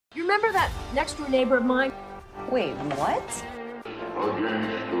remember that next door neighbor of mine? Wait, what?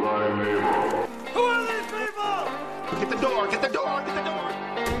 Against my neighbor. Who are these people? Get the door, get the door, get the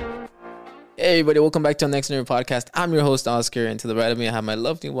door. Hey everybody, welcome back to our Nextdoor podcast. I'm your host Oscar, and to the right of me I have my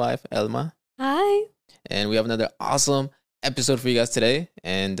lovely wife Elma. Hi. And we have another awesome episode for you guys today.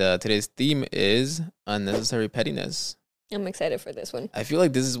 And today's theme is unnecessary pettiness. I'm excited for this one. I feel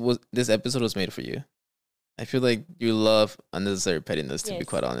like this episode was made for you. I feel like you love unnecessary pettiness, to be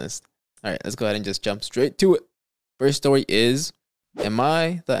quite honest. All right, let's go ahead and just jump straight to it. First story is, am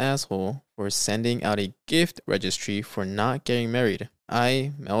I the asshole for sending out a gift registry for not getting married?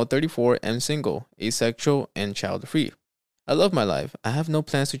 I, male 34, am single, asexual, and child-free. I love my life. I have no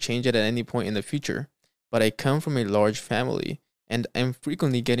plans to change it at any point in the future, but I come from a large family and am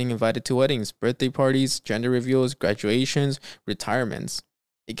frequently getting invited to weddings, birthday parties, gender reveals, graduations, retirements.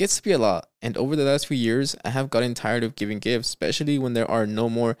 It gets to be a lot, and over the last few years, I have gotten tired of giving gifts, especially when there are no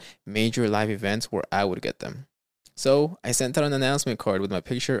more major live events where I would get them. So, I sent out an announcement card with my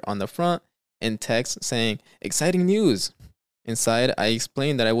picture on the front and text saying, "Exciting news!" Inside, I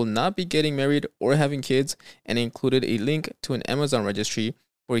explained that I will not be getting married or having kids and included a link to an Amazon registry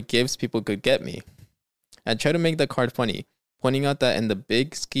for gifts people could get me. I tried to make the card funny, pointing out that in the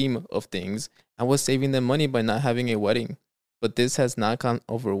big scheme of things, I was saving them money by not having a wedding. But this has not gone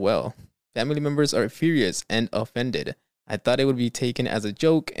over well. Family members are furious and offended. I thought it would be taken as a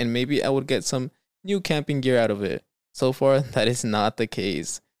joke and maybe I would get some new camping gear out of it. So far, that is not the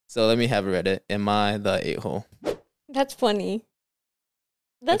case. So let me have it read it. Am I the a-hole? That's funny.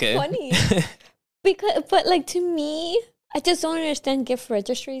 That's Okay. funny. But like, to me, I just don't understand gift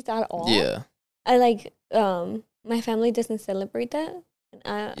registries at all. Yeah. I like, my family doesn't celebrate that.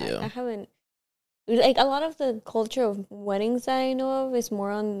 I haven't, like, a lot of the culture of weddings that I know of is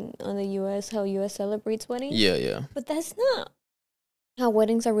more on the US, how US celebrates weddings. Yeah. But that's not how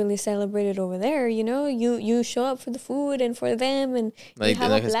weddings are really celebrated over there. You know, you show up for the food and for them, and Like you have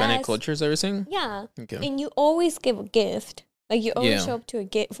in a like Hispanic blast. cultures, everything? Yeah. Okay. And you always give a gift. Like, you always Yeah. show up to a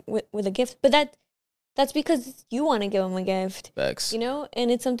gift with a gift. But that's because you want to give them a gift, Facts. you know? And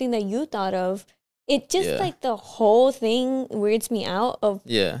it's something that you thought of. It just, Yeah. like, the whole thing weirds me out of,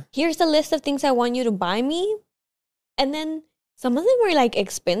 Yeah. here's the list of things I want you to buy me. And then some of them were, like,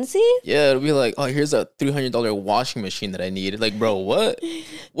 expensive. Yeah, it'll be like, oh, here's a $300 washing machine that I need. Like, bro, what?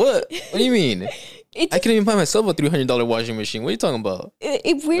 What do you mean? It I just, can't even buy myself a $300 washing machine. What are you talking about?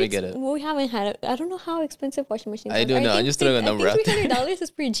 it weirds. get it. We haven't had it. I don't know how expensive washing machines I are. don't know. I'm just throwing a number I out think there. $300 is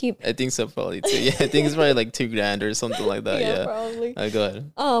pretty cheap. I think so, probably too. Yeah, I think it's probably like $2,000 or something like that. Yeah. Probably. Go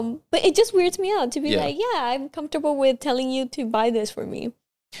ahead. But it just weirds me out to be Yeah. like, yeah, I'm comfortable with telling you to buy this for me.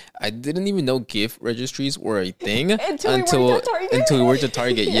 I didn't even know gift registries were a thing Until we worked at Target. until we worked at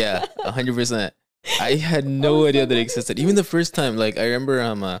Target. Yeah, 100%. I had no idea that it existed. Even the first time, like I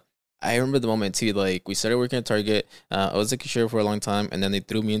remember the moment too. Like we started working at Target. I was a cashier for a long time, and then they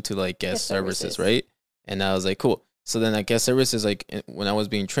threw me into like guest services, right? And I was like, cool. So then at guest services, like when I was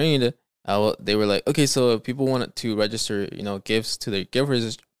being trained, they were like, okay, so if people wanted to register, gifts to their gift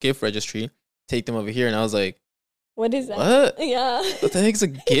registry, take them over here. And I was like, What is that? what? Yeah. What the heck's a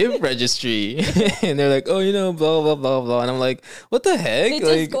gift registry? And they're like, oh, blah, blah, blah, blah. And I'm like, what the heck? They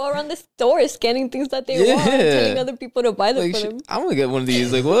just go around the store scanning things that they want, telling other people to buy them like, for them. I'm gonna get one of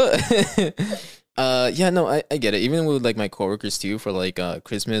these. Like, what? Yeah, no, I get it. Even with like my coworkers too, for like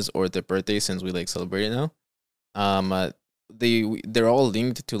Christmas or their birthday, since we like celebrate it now. They're all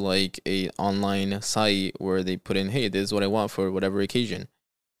linked to like a online site where they put in, hey, this is what I want for whatever occasion.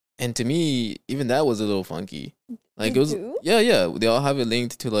 And to me, even that was a little funky. Like, They it was, do? yeah. They all have it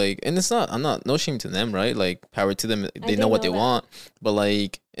linked to like, and no shame to them, right? Like, power to them. They know didn't what know they that. want, but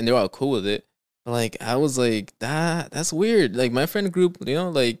like, and they're all cool with it. But like, I was like, that's weird. Like, my friend group,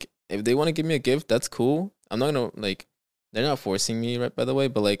 like, if they want to give me a gift, that's cool. I'm not gonna like, they're not forcing me, right? By the way,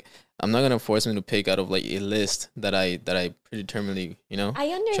 but like, I'm not gonna force them to pick out of like a list that I predeterminedly, I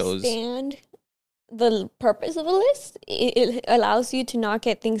chose. understand the purpose of a list. It allows you to not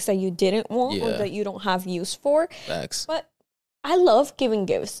get things that you didn't want or Yeah. that you don't have use for. Facts. But I love giving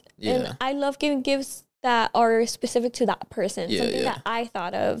gifts. Yeah. And I love giving gifts that are specific to that person. Yeah, something yeah. that I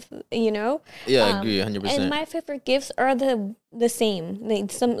thought of, you know? Yeah, I agree, 100%. And my favorite gifts are the same.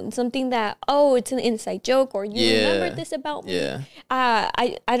 Like something that, oh, it's an inside joke, or you remember this about me. Yeah.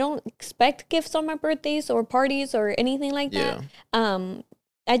 I don't expect gifts on my birthdays or parties or anything like that. Yeah.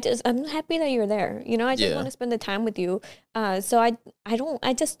 I'm happy that you're there. You know, I just Yeah. want to spend the time with you. So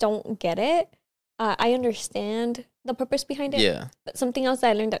I just don't get it. I understand the purpose behind it. Yeah. But something else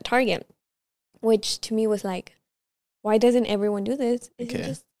that I learned at Target, which to me was like, why doesn't everyone do this? Is Okay.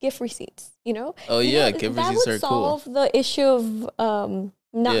 just gift receipts, you know? Oh, You yeah, know, gift that receipts would are cool. solve the issue of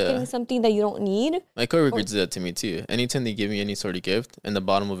not getting something that you don't need. My coworkers do that to me too. Anytime they give me any sort of gift, in the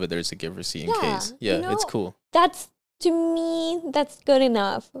bottom of it there's a gift receipt in case. Yeah, you know, it's cool. That's, to me, that's good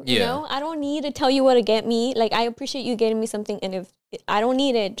enough. You know, I don't need to tell you what to get me. Like, I appreciate you getting me something, and if I don't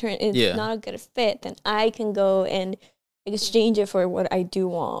need it, it's not a good fit, then I can go and exchange it for what I do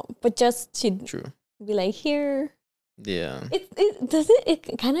want. But just to be like, here. Yeah.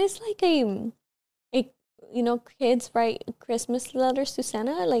 It kind of is like a you know, kids write Christmas letters to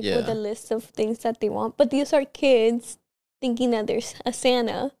Santa, like with a list of things that they want. But these are kids thinking that there's a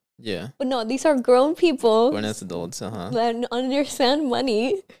Santa. Yeah. But no, these are grown people. Grown as adults, that understand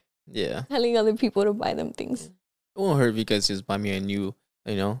money. Yeah. Telling other people to buy them things. It won't hurt if you guys just buy me a new,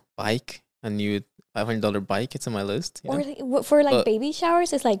 you know, bike, a new $500 bike. It's on my list. Or like, for like baby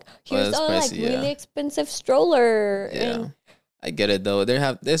showers, it's like, here's a like really expensive stroller. Yeah. And I get it though.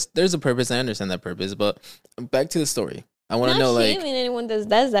 There's a purpose. I understand that purpose. But back to the story. I want to know, like, not shaming anyone that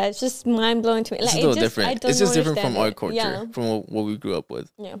does that. It's just mind blowing to me. Like, it's a little different. It's just different from our culture, from what we grew up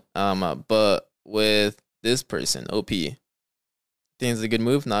with. Yeah. But with this person, OP, think it's a good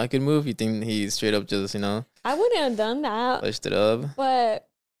move? Not a good move? You think he straight up just, you know? I wouldn't have done that. Pushed it up. But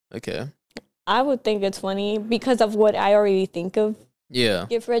okay. I would think it's funny because of what I already think of. Yeah.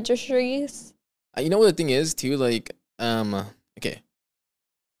 Gift registries. You know what the thing is too? Like, okay.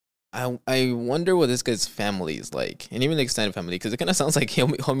 I wonder what this guy's family is like, and even the extended family, because it kind of sounds like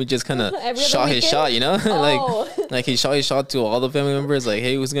homie just kind of shot his shot, you know, like he shot his shot to all the family members, like,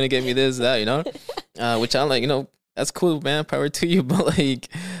 hey, who's gonna get me this, that, you know, which I'm like, you know, that's cool, man, power to you, but like,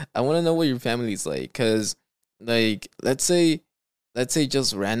 I want to know what your family's like, because like, let's say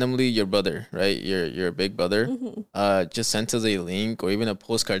just randomly your brother, right, your big brother, just sent us a link or even a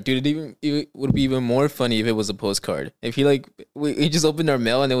postcard. Dude, it would be even more funny if it was a postcard. If he like we just opened our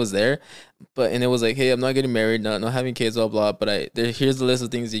mail and it was there, and it was like, hey, I'm not getting married, not having kids, blah blah. But here's the list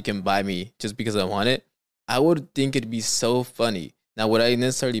of things you can buy me just because I want it. I would think it'd be so funny. Now, would I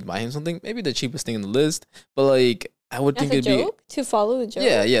necessarily buy him something? Maybe the cheapest thing in the list, but like I would think it'd be to follow the joke.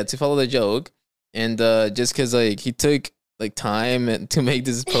 Yeah, to follow the joke, and just because like he took like time to make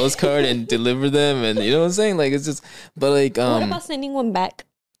this postcard and deliver them, and you know what I'm saying, like it's just, but like what about sending one back?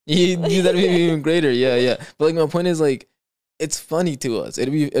 That'd be even greater. Yeah, but like my point is, like, it's funny to us.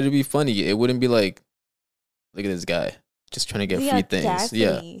 It'd be funny. It wouldn't be like, look at this guy just trying to get free things.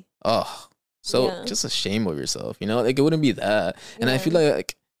 Yeah. Oh, so just ashamed of yourself, you know, like it wouldn't be that. And I feel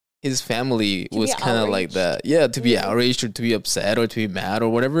like his family was kind of like that. Yeah, to be outraged or to be upset or to be mad or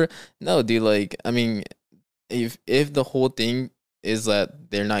whatever. No, dude, like, I mean, if the whole thing is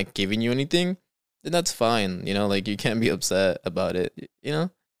that they're not giving you anything, then that's fine. You know, like you can't be upset about it, you know,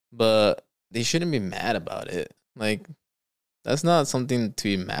 but they shouldn't be mad about it. Like that's not something to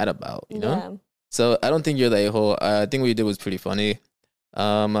be mad about, you know? Yeah. So I don't think you're the a-hole. I think what you did was pretty funny.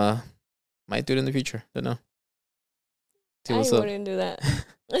 Might do it in the future. Don't know. I wouldn't do that.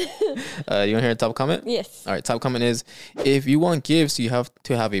 You want to hear a top comment? Yes. All right. Top comment is, if you want gifts, you have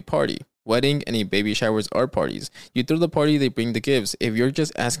to have a party. Wedding, any baby showers are parties. You throw the party, they bring the gifts. If you're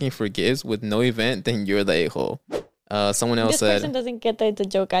just asking for gifts with no event, then you're the a-hole. Someone else said... This person doesn't get the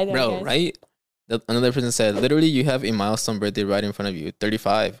joke either. Bro, right? Another person said, literally, you have a milestone birthday right in front of you.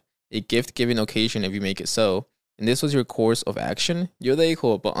 35. A gift-giving occasion if you make it so. And this was your course of action. You're the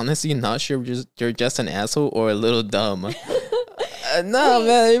a-hole, but honestly, not sure if you're just an asshole or a little dumb. Man,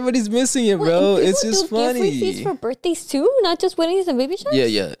 everybody's missing it, bro. It's just funny. Gift receipts for birthdays too, not just weddings and baby showers.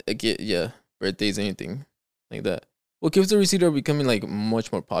 Yeah. Birthdays, anything like that. Well, gifts and receipt are becoming like much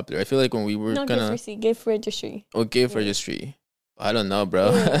more popular. I feel like when we were gift receipt, gift registry. Oh, gift registry. I don't know,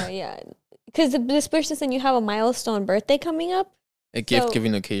 bro. Yeah. Because this person said you have a milestone birthday coming up. A gift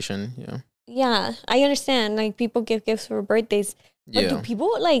giving occasion. Yeah. Yeah, I understand. Like people give gifts for birthdays. But do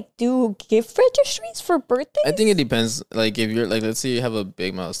people like do gift registries for birthdays? I think it depends. Like if you're like, let's say you have a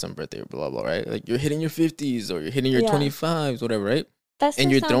big milestone birthday or blah blah, right? Like you're hitting your 50s or you're hitting your 25s, whatever, right? And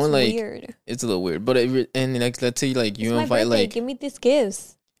you're throwing like weird. It's a little weird. But if and like let's say like you invite like give me these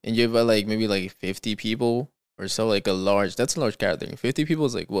gifts. And you invite like maybe like 50 people or so, like that's a large gathering. 50 people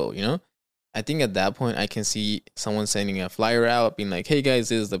is like, whoa, you know? I think at that point I can see someone sending a flyer out being like, hey guys,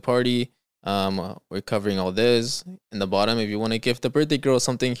 this is the party. We're covering all this. In the bottom, if you want to gift the birthday girl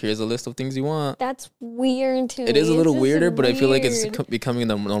something, here's a list of things you want. That's weird too. It is a little weirder, but I feel like it's becoming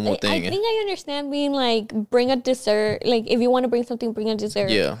the normal thing. I think I understand being like, bring a dessert. Like if you want to bring something, bring a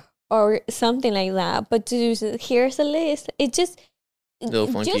dessert. Yeah. Or something like that. But here's a list. It just... A little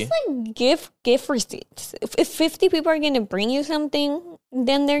funky. Just like gift receipts. If 50 people are going to bring you something,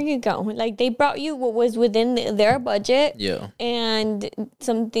 then there you go. Like they brought you what was within their budget. Yeah. And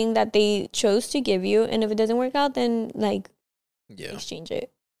something that they chose to give you. And if it doesn't work out, then like Yeah. Exchange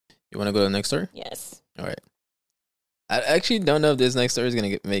it. You want to go to the next story? Yes. All right. I actually don't know if this next story is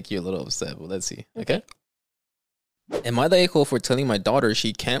going to make you a little upset, but let's see. Okay? Am I the a-hole for telling my daughter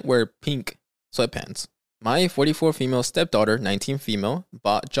she can't wear pink sweatpants? My 44 female stepdaughter, 19 female,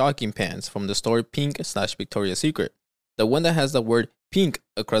 bought jogging pants from the store Pink/Victoria's Secret. The one that has the word pink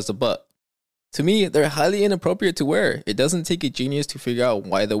across the butt. To me, they're highly inappropriate to wear. It doesn't take a genius to figure out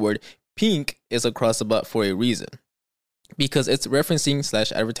why the word pink is across the butt for a reason. Because it's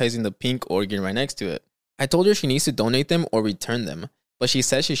referencing/advertising the pink organ right next to it. I told her she needs to donate them or return them, but she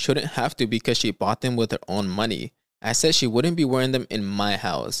said she shouldn't have to because she bought them with her own money. I said she wouldn't be wearing them in my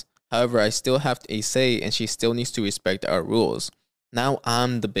house. However, I still have a say and she still needs to respect our rules. Now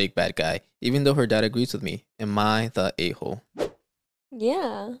I'm the big bad guy, even though her dad agrees with me. Am I the a-hole?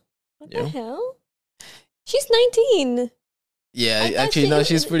 Yeah. What the hell? She's 19. Yeah, actually, no,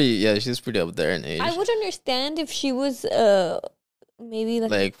 she's pretty up there in age. I would understand if she was maybe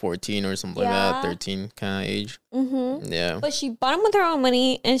like 14 or something like that, 13 kind of age. Mm-hmm. Yeah. But she bought them with her own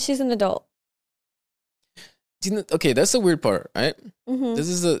money and she's an adult. Okay, that's the weird part, right? Mm-hmm. This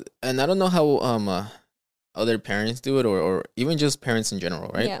is and I don't know how other parents do it or even just parents in general,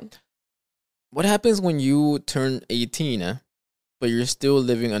 right? Yeah. What happens when you turn 18, but you're still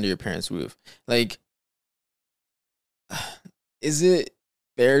living under your parents' roof? Like, is it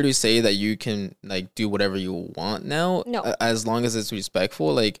fair to say that you can like do whatever you want now? No. As long as it's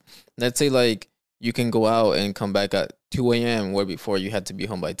respectful. Like, let's say like you can go out and come back at 2 a.m. where before you had to be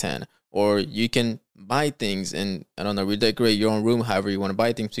home by 10. Or you can buy things and, I don't know, redecorate your own room however you want to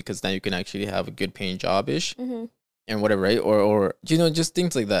buy things because now you can actually have a good paying job-ish and whatever, right? Or just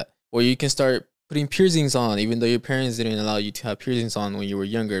things like that. Or you can start putting piercings on even though your parents didn't allow you to have piercings on when you were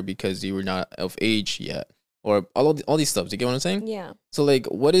younger because you were not of age yet. Or all these stuff. Do you get what I'm saying? Yeah. So, like,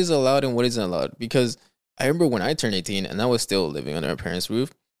 what is allowed and what isn't allowed? Because I remember when I turned 18 and I was still living under my parents'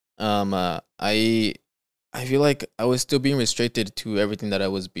 roof, I feel like I was still being restricted to everything that I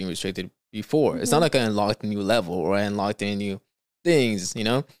was being restricted before. It's not like I unlocked a new level or I unlocked any new things, you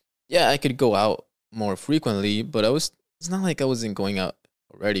know? Yeah, I could go out more frequently, but it's not like I wasn't going out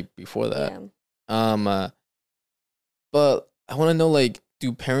already before that. Yeah. But I want to know, like,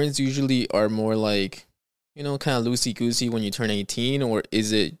 do parents usually are more like, kind of loosey-goosey when you turn 18, or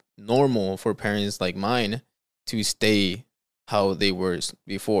is it normal for parents like mine to stay how they were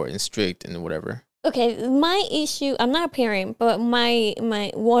before and strict and whatever? Okay, my issue, I'm not a parent, but my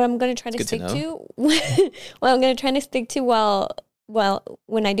what I'm going to try to stick to, what I'm going to try to stick to while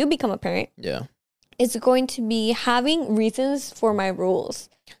when I do become a parent, is going to be having reasons for my rules.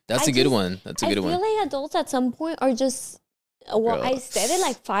 That's a good one. That's a good one. I feel like adults at some point are just, well, I said it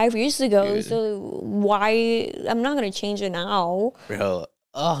like 5 years ago, so why, I'm not going to change it now. Bro,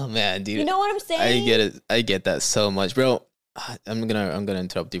 oh man, dude. You know what I'm saying? I get it. I get that so much, bro. I'm gonna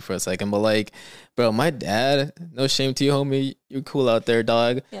interrupt you for a second, but like, bro, my dad, no shame to you, homie, you're cool out there,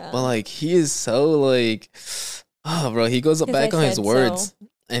 dog. Yeah. But like, he is so like, bro, he goes back on his words,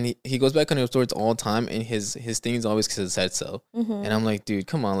 and he goes back on his words all the time, and his thing is always because it said so. And I'm like, dude,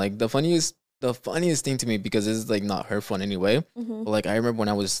 come on, like the funniest thing to me, because this is like not hurtful in any way, but like I remember when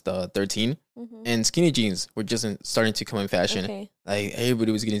I was 13, and skinny jeans were just starting to come in fashion. Like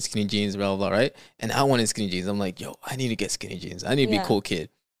everybody was getting skinny jeans, blah, blah, blah, right? And I wanted skinny jeans. I'm like, yo, I need to get skinny jeans. I need to be a cool kid.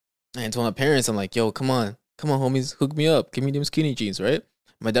 And to my parents, I'm like, yo, come on, homies, hook me up, give me them skinny jeans, right?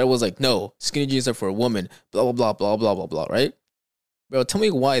 My dad was like, no, skinny jeans are for a woman, blah, blah, blah, blah, blah, blah, blah, right? Bro, tell me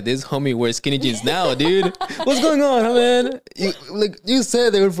why this homie wears skinny jeans now, dude. What's going on, man? You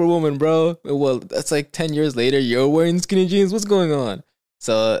said they were for women, bro. Well, that's like 10 years later, you're wearing skinny jeans. What's going on?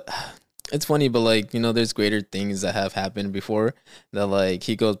 So it's funny, but like, there's greater things that have happened before that like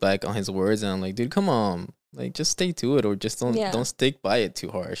he goes back on his words, and I'm like, dude, come on. Like, just stay to it, or just don't stick by it too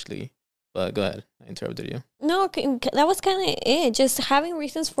harshly. But go ahead. I interrupted you. No, that was kind of it. Just having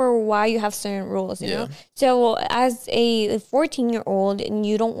reasons for why you have certain rules, you know? So as a 14-year-old and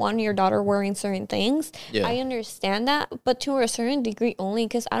you don't want your daughter wearing certain things, I understand that, but to a certain degree only,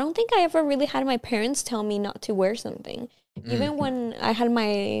 because I don't think I ever really had my parents tell me not to wear something. Even when I had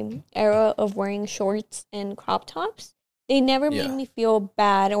my era of wearing shorts and crop tops, they never made me feel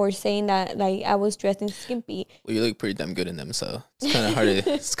bad or saying that like I was dressing skimpy. Well, you look pretty damn good in them, so it's kind of hard.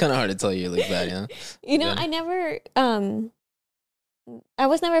 It's kind of hard to tell you look bad, you know. You know, I never, I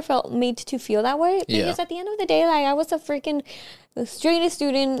was never made to feel that way, because at the end of the day, like I was a freaking straightest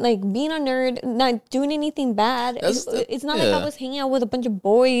student, like being a nerd, not doing anything bad. It's not like I was hanging out with a bunch of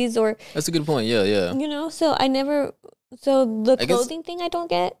boys or. That's a good point. Yeah. You know, so I never. So the clothing thing I don't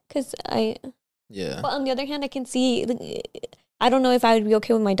get, because Yeah. But on the other hand, I can see, I don't know if I would be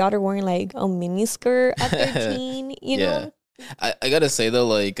okay with my daughter wearing like a mini skirt at 13, you know? I gotta say though,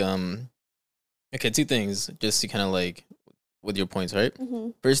 like, okay, two things just to kind of like with your points, right?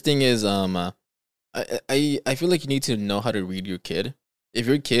 Mm-hmm. First thing is, I feel like you need to know how to read your kid. If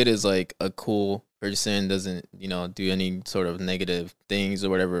your kid is like a cool person, doesn't do any sort of negative things or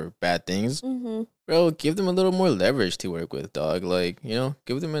whatever bad things, Mm-hmm. bro, give them a little more leverage to work with, dog. Like,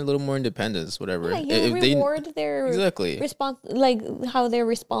 give them a little more independence, whatever. Yeah, you If reward their exactly like how they're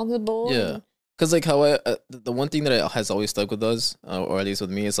responsible. yeah. Because like how the one thing that has always stuck with us, or at least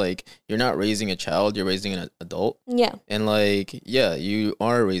with me, is like you're not raising a child, you're raising an adult. Yeah. And like, yeah, you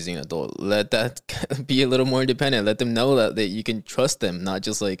are raising an adult. Let that be a little more independent. Let them know that you can trust them, not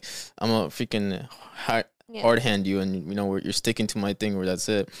just like I'm a freaking hard hand you, and you're sticking to my thing where that's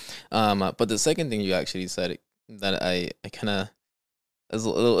it. But the second thing you actually said that I kind of is a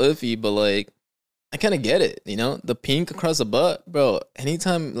little iffy, but like I kind of get it, the pink across the butt, bro.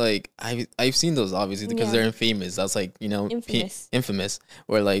 Anytime, like I've seen those obviously because they're infamous. That's like infamous,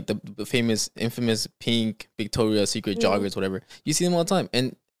 or like the famous infamous pink Victoria's Secret joggers, whatever. You see them all the time,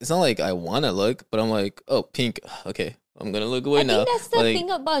 and it's not like I want to look, but I'm like, oh, pink, okay, I'm gonna look away now. I think that's the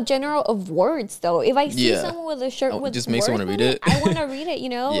thing about general of words, though. If I see someone with a shirt with just makes me want to read it. I want to read it.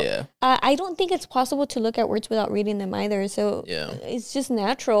 Yeah. I don't think it's possible to look at words without reading them either. So it's just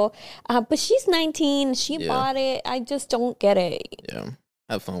natural. But she's 19. She bought it. I just don't get it. Yeah,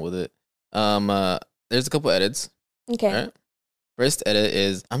 have fun with it. There's a couple edits. Okay. All right? First edit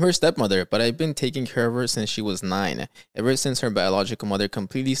is, I'm her stepmother, but I've been taking care of her since she was 9. Ever since her biological mother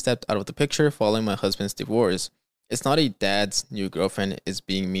completely stepped out of the picture following my husband's divorce. It's not a dad's new girlfriend is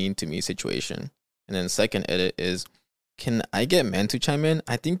being mean to me situation. And then second edit is, can I get men to chime in?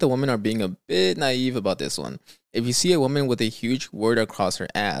 I think the women are being a bit naive about this one. If you see a woman with a huge word across her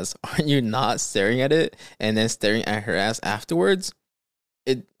ass, aren't you not staring at it and then staring at her ass afterwards?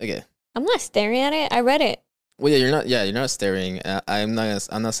 Okay. I'm not staring at it. I read it. Well, yeah, you're not staring. I'm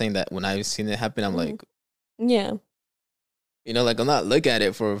not saying that when I've seen it happen, I'm like, yeah. Like I'm not looking at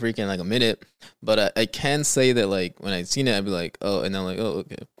it for freaking like a minute, but I can say that like when I seen it, I'd be like, oh, and I'm like, oh,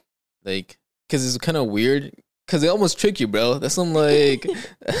 okay, like because it's kind of weird because they almost trick you, bro. That's some like,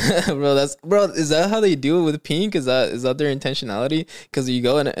 bro. Is that how they do it with pink? Is that their intentionality? Because you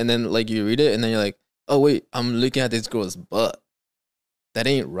go and then like you read it and then you're like, oh wait, I'm looking at this girl's butt. That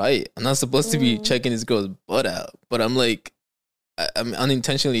ain't right. I'm not supposed to be checking this girl's butt out, but I'm like, I'm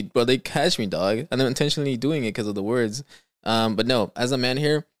unintentionally, bro. They catch me, dog. I'm intentionally doing it because of the words. But no, as a man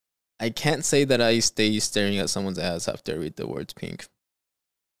here, I can't say that I stay staring at someone's ass after I read the words pink.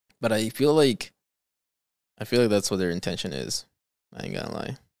 But I feel like that's what their intention is. I ain't gonna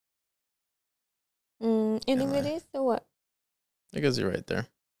lie. And if it is, so what? I guess you're right there.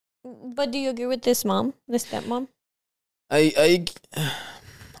 But do you agree with this mom, the stepmom? I'm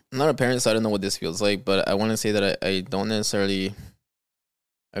not a parent, so I don't know what this feels like, but I want to say that I don't necessarily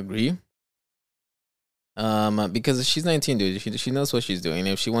agree. Because she's 19, dude. She knows what she's doing.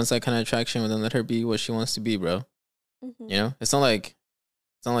 If she wants that kind of attraction, then let her be what she wants to be, bro. Mm-hmm. It's not like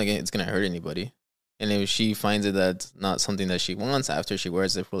it's gonna hurt anybody. And if she finds it that's not something that she wants after she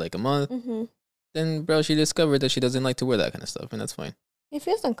wears it for like a month, then bro, she discovered that she doesn't like to wear that kind of stuff, and that's fine. It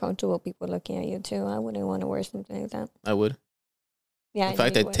feels uncomfortable people looking at you too. I wouldn't want to wear something like that. I would. Yeah. In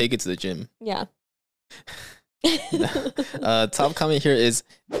fact, I'd take it to the gym. Yeah. Top comment here is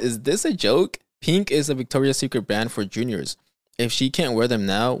this a joke? Pink is a Victoria's Secret brand for juniors. If she can't wear them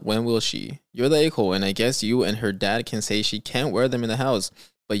now, when will she? You're the a-hole, and I guess you and her dad can say she can't wear them in the house,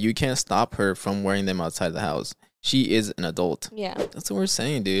 but you can't stop her from wearing them outside the house. She is an adult. Yeah. That's what we're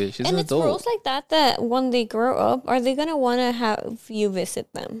saying, dude. She's an adult. And it's rules like that when they grow up, are they going to want to have you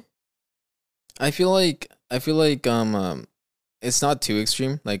visit them? I feel like it's not too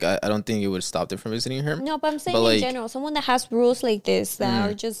extreme. Like I don't think it would stop them from visiting her. No, but I'm saying in general, someone that has rules like this that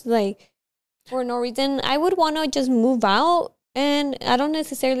are just like for no reason, I would want to just move out, and I don't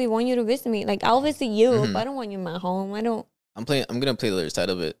necessarily want you to visit me. Like I'll visit you, but I don't want you in my home. I'm gonna play the other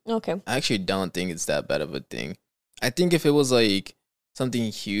side of it. Okay. I actually don't think it's that bad of a thing. I think if it was like something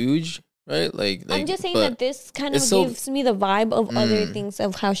huge, right? Like I'm just saying that this kind of gives me the vibe of other things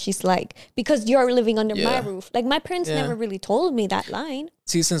of how she's like, because you're living under my roof. Like my parents never really told me that line.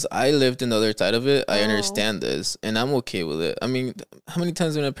 See, since I lived in the other side of it, I understand this, and I'm okay with it. I mean, how many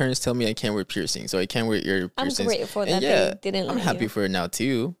times did my parents tell me I can't wear piercings, or I can't wear ear piercings? I'm grateful that they didn't. I'm happy for it now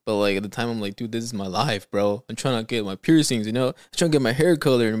too. But like at the time, I'm like, dude, this is my life, bro. I'm trying to get my piercings, I'm trying to get my hair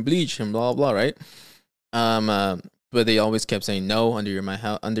colored and bleach and blah blah, right? But they always kept saying no when you're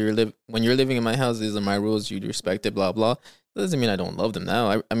living in my house. These are my rules. You respect it. Blah blah. That doesn't mean I don't love them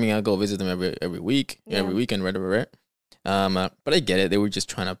now. I mean I go visit them every week, every weekend, whatever, right? But I get it. They were just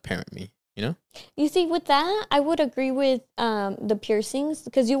trying to parent me. You know? You see, with that, I would agree with the piercings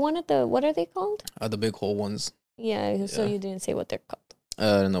because you wanted what are they called? The big hole ones. Yeah, so you didn't say what they're called.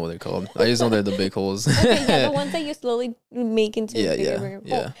 I don't know what they're called. I just know they're the big holes. Okay, yeah, the ones that you slowly make into a bigger hole.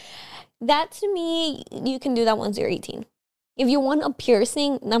 Yeah. That, to me, you can do that once you're 18. If you want a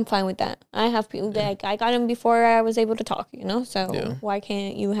piercing, I'm fine with that. I have people that I got them before I was able to talk, you know? So why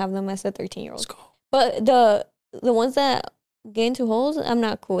can't you have them as a 13-year-old? Let's go. But the ones that get into holes, I'm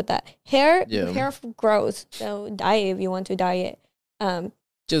not cool with that. Hair grows. So dye it if you want to dye it.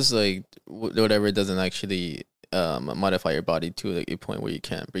 Just like whatever doesn't actually modify your body to like a point where you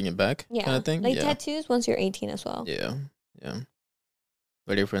can't bring it back, kind of thing. Like tattoos once you're 18 as well. Yeah.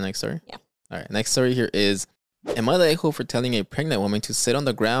 Ready for the next story? Yeah. All right. Next story here is: am I the a-hole for telling a pregnant woman to sit on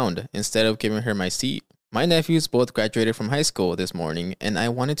the ground instead of giving her my seat? My nephews both graduated from high school this morning, and I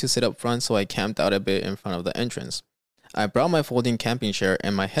wanted to sit up front, so I camped out a bit in front of the entrance. I brought my folding camping chair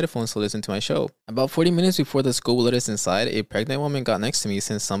and my headphones to listen to my show. About 40 minutes before the school let us inside, a pregnant woman got next to me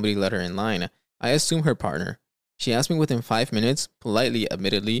since somebody let her in line. I assume her partner. She asked me within 5 minutes, politely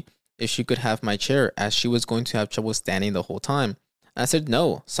admittedly, if she could have my chair, as she was going to have trouble standing the whole time. I said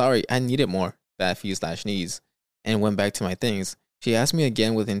no, sorry, I needed more, bad feet/knees, and went back to my things. She asked me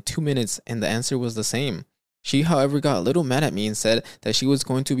again within 2 minutes, and the answer was the same. She, however, got a little mad at me and said that she was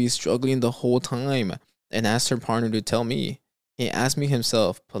going to be struggling the whole time, and asked her partner to tell me. He asked me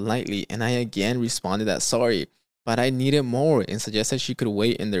himself politely, and I again responded that sorry, but I needed more, and suggested she could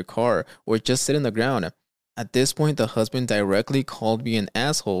wait in their car or just sit on the ground. At this point, the husband directly called me an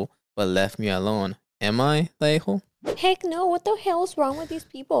asshole, but left me alone. Am I the a-hole? Heck no, what the hell is wrong with these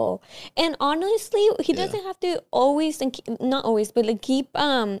people? And honestly, he doesn't have to always, not always, but like keep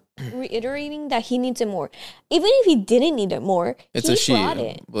reiterating that he needs it more. Even if he didn't need it more, it's he a she. brought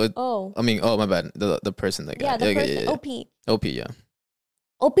it. But, my bad. The person that got the person, OP. OP, yeah.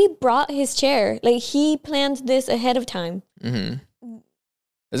 OP brought his chair. Like, he planned this ahead of time. Mm-hmm.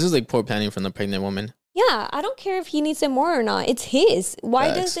 This is like poor planning from the pregnant woman. Yeah, I don't care if he needs it more or not. It's his.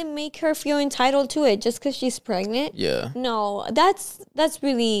 Why does it make her feel entitled to it just because she's pregnant? Yeah. No, that's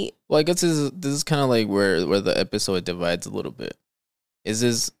really... Well, I guess this is kind of like where the episode divides a little bit. Is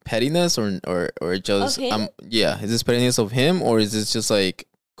this pettiness or just... is this pettiness of him, or is this just like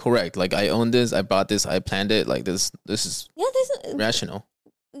correct? Like, I own this, I bought this, I planned it. Like, this is rational.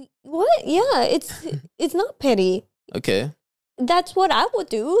 What? Yeah, it's not petty. Okay. That's what I would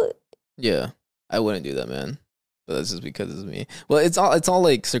do. Yeah. I wouldn't do that, man. But that's just because it's me. Well, it's all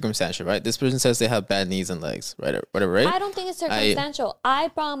like circumstantial, right? This person says they have bad knees and legs, right? Whatever, right? I don't think it's circumstantial. I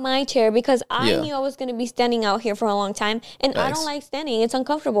brought my chair because I knew I was going to be standing out here for a long time, and I don't like standing. It's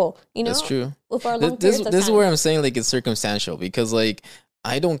uncomfortable, you know? That's true. For a long period of time. This is where I'm saying like it's circumstantial, because like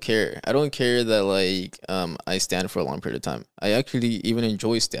I don't care. I don't care that like I stand for a long period of time. I actually even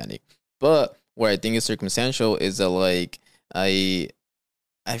enjoy standing. But where I think it's circumstantial is that like I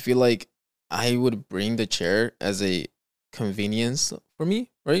feel like I would bring the chair as a convenience for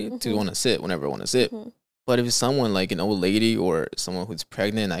me, right? Mm-hmm. To want to sit whenever I want to sit. Mm-hmm. But if it's someone like an old lady or someone who's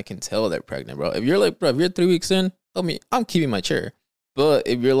pregnant, I can tell they're pregnant, bro. If you're like, bro, if you're 3 weeks in, I'm keeping my chair. But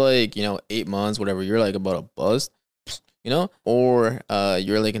if you're like, 8 months, whatever, you're like about to bust, or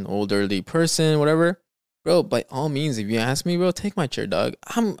you're like an elderly person, whatever, bro, by all means, if you ask me, bro, take my chair, dog.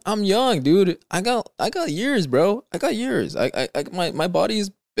 I'm young, dude. I got years, bro. I got years. My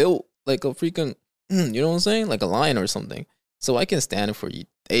body's built like a freaking, you know what I'm saying? Like a lion or something. So I can stand for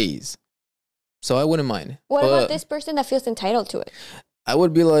days. So I wouldn't mind. What about this person that feels entitled to it? I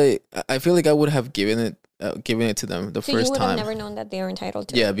would be like, I feel like I would have given it to them the first time. So you would have never known that they were entitled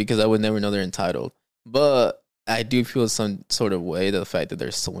to it? Yeah, because I would never know they're entitled. But I do feel some sort of way, the fact that they're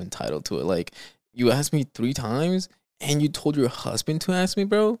so entitled to it. Like, you asked me 3 times and you told your husband to ask me,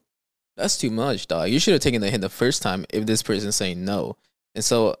 bro? That's too much, dog. You should have taken the hint the first time if this person's saying no. And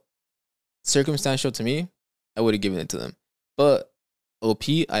so, circumstantial to me, I would have given it to them. But OP,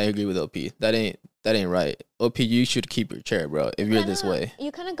 I agree with OP. That ain't right. OP, you should keep your chair, bro, if you're this way.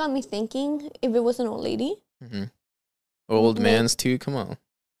 You kind of got me thinking if it was an old lady. Mm-hmm. Or old mans too, come on.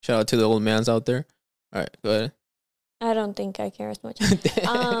 Shout out to the old mans out there. All right, go ahead. I don't think I care as much. If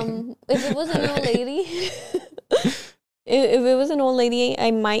it was an old lady, if it was an old lady,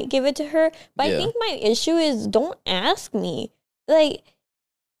 I might give it to her. But I think my issue is don't ask me. Like,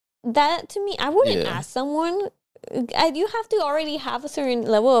 that to me, I wouldn't ask someone. You have to already have a certain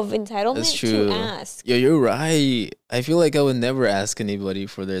level of entitlement to ask. Yeah, you're right. I feel like I would never ask anybody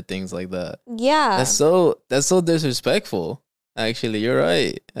for their things like that. Yeah. That's so disrespectful. Actually, you're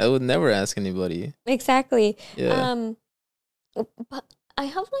right. I would never ask anybody. Exactly. Yeah. But I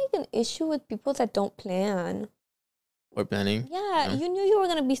have like an issue with people that don't plan. or planning. Yeah, you knew you were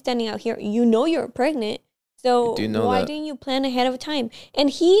gonna be standing out here. You know you're pregnant. So why didn't you plan ahead of time? And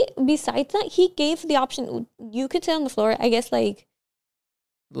he, besides that, he gave the option. You could sit on the floor. I guess like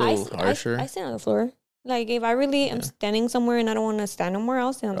a little harsher. I sit on the floor. Like if I really am standing somewhere and I don't want to stand somewhere,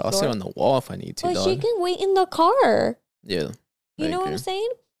 I'll sit on the floor. I'll sit on the wall if I need to. But she can wait in the car. Yeah, you know what I'm saying?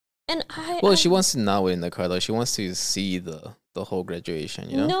 And she wants to not wait in the car though. She wants to see the whole graduation.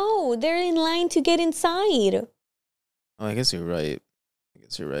 You know? No, they're in line to get inside. Oh, I guess you're right.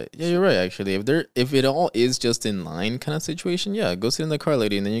 You're right. Yeah, you're right. Actually, if it all is just in line kind of situation, yeah, go sit in the car,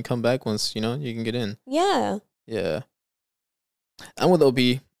 lady, and then you come back once you can get in. Yeah. Yeah. I'm with OP.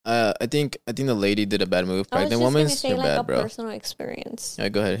 I think the lady did a bad move. Pregnant woman's you're bad, bro. Personal experience. Yeah,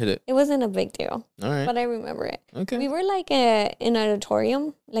 go ahead, hit it. It wasn't a big deal. All right. But I remember it. Okay. We were like in an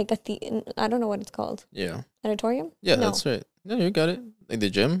auditorium, like I don't know what it's called. Yeah. Auditorium? Yeah, that's right. No, you got it. Like the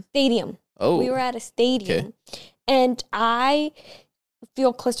gym? Stadium. Oh. We were at a stadium. Okay. And I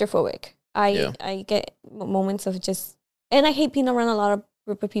feel claustrophobic. I get moments of and I hate being around a lot of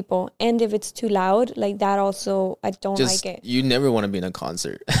group of people. And if it's too loud, like that also, I don't like it. You never want to be in a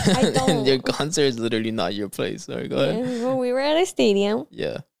concert. I don't. And your concert is literally not your place. Sorry, go ahead. Yeah, well, we were at a stadium.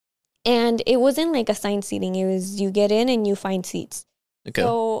 Yeah. And it wasn't like assigned seating. It was you get in and you find seats. Okay.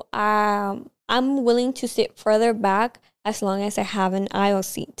 So I'm willing to sit further back as long as I have an aisle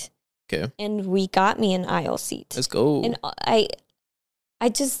seat. Okay. And we got me an aisle seat. Let's go. And I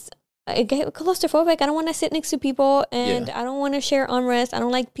get claustrophobic. I don't want to sit next to people, and I don't want to share armrests. I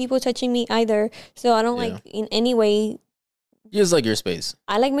don't like people touching me either. So I don't like in any way. You just like your space.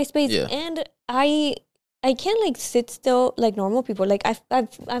 I like my space, and I can't like sit still like normal people. Like I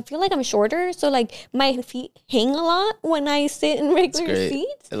feel like I'm shorter, so like my feet hang a lot when I sit in regular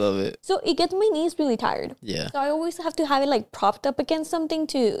seats. I love it. So it gets my knees really tired. Yeah. So I always have to have it like propped up against something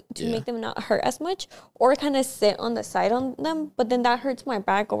to make them not hurt as much, or kind of sit on the side on them. But then that hurts my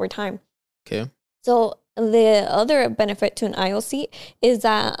back over time. Okay. So the other benefit to an aisle seat is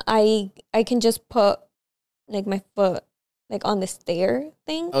that I can just put like my foot like on the stair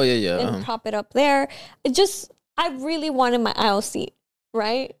thing. Oh yeah. And prop it up there. I really wanted my aisle seat,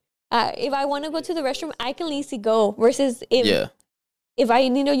 right? If I want to go to the restroom, I can easily go. Versus if I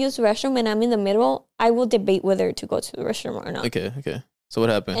need to use the restroom and I'm in the middle, I will debate whether to go to the restroom or not. Okay. So what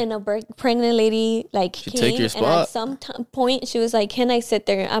happened? And a pregnant lady came, take your spot? And at some point she was like, "Can I sit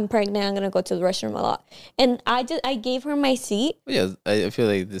there? I'm pregnant. I'm gonna go to the restroom a lot." And I gave her my seat. Yeah, I feel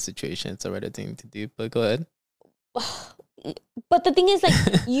like this situation it's the right thing to do. But go ahead. But the thing is, like,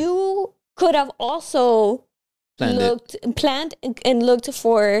 you could have also planned and looked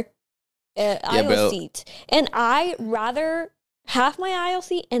for an aisle seat. And I rather have my aisle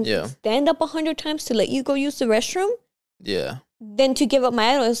seat and stand up 100 times to let you go use the restroom. Yeah. Than to give up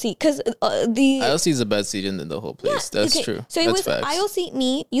my aisle seat, because the aisle seat is the best seat in the whole place. That's true. So it was facts. Aisle seat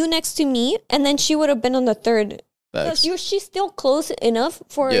me, you next to me, and then she would have been on the third. Facts. So she's still close enough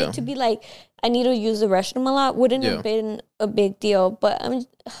for it to be like, I need to use the restroom a lot. Wouldn't have been a big deal, but I'm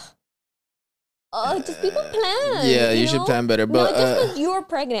just people plan. Yeah, you should plan better. But just because you're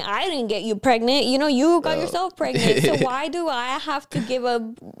pregnant, I didn't get you pregnant. You got yourself pregnant. So why do I have to give up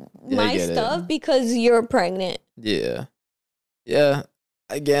my stuff because you're pregnant? Yeah. Yeah.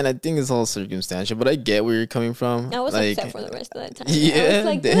 Again, I think it's all circumstantial, but I get where you're coming from. I was upset for the rest of that time. Yeah, I was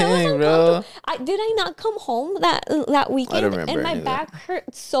like, dang, bro. Did I not come home that weekend? I don't remember. And my back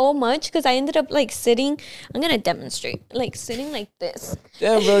hurt so much because I ended up like sitting. I'm gonna demonstrate, like sitting like this.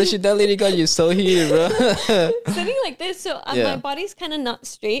 Damn, bro, that lady got you so heated, bro. Sitting like this, so my body's kind of not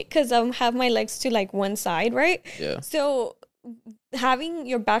straight because I have my legs to like one side, right? Yeah. So having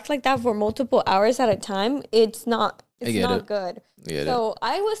your back like that for multiple hours at a time, it's not good. So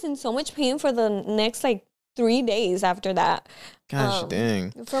I was in so much pain for the next like 3 days after that. Gosh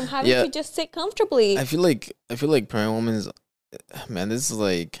dang. From having to just sit comfortably. I feel like pregnant women's, man, this is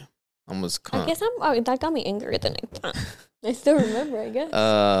like almost I guess that got me angry the next time. I still remember, I guess.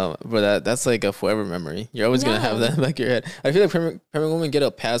 But that's like a forever memory. You're always gonna have that in the back of your head. I feel like pregnant women get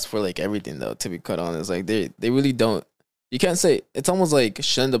a pass for like everything though, to be quite honest. Like they really don't. You can't say, it's almost like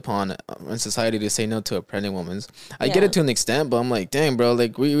shunned upon in society to say no to a pregnant woman. I get it to an extent, but I'm like, dang, bro,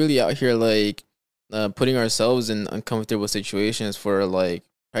 like we really out here like putting ourselves in uncomfortable situations for like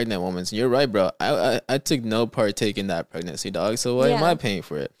pregnant women. And you're right, bro. I took no partake in that pregnancy, dog. So why am I paying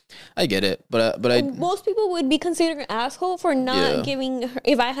for it? I get it, but most people would be considered an asshole for not giving her,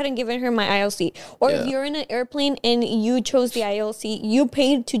 if I hadn't given her my aisle seat, or if you're in an airplane and you chose the aisle seat, you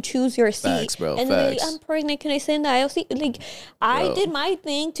paid to choose your seat. Facts, bro. And Facts. Like, I'm pregnant, can I sit in the aisle seat? Like, I did my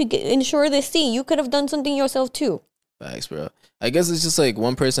thing to ensure this seat. You could have done something yourself too. Facts, bro. I guess it's just like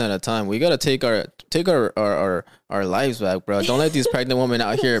one person at a time. We gotta take our lives back, bro. Don't let these pregnant women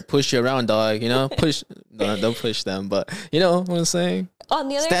out here push you around, dog. You know, don't push them. But you know what I'm saying. On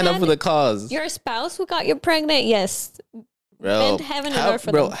the other stand hand, up for the cause. Your spouse who got you pregnant, yes, bro.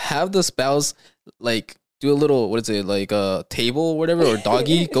 Have the spouse like do a little like a table or whatever, or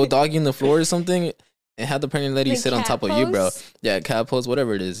doggy, go doggy in the floor or something, and have the pregnant lady sit on top of you, bro. Yeah, cat pose,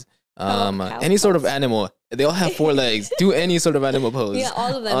 whatever it is. Any sort of animal. They all have 4 legs. Do any sort of animal pose. Yeah,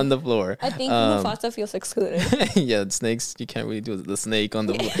 all of them on the floor. I think Mufasa feels excluded. Yeah, snakes. You can't really do the snake on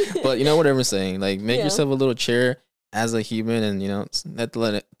the floor. But you know what I'm saying. Like, make yourself a little chair as a human, and you know, let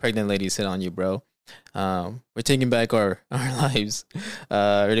the pregnant lady sit on you, bro. We're taking back our lives.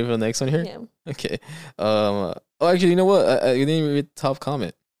 Ready for the next one here? Yeah. Okay. Actually, you know what? I didn't even read the top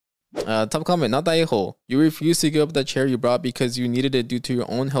comment. Top comment, not that a-hole. You refused to give up the chair you brought because you needed it due to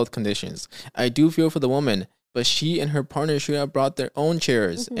your own health conditions. I do feel for the woman, but she and her partner should have brought their own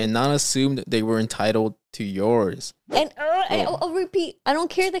chairs and not assumed they were entitled to yours. And I'll repeat, I don't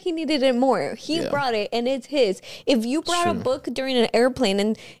care that he needed it more. He brought it and it's his. If you brought a book during an airplane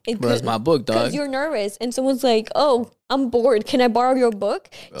and that's my book, dog. Because you're nervous and someone's like, "Oh, I'm bored. Can I borrow your book?"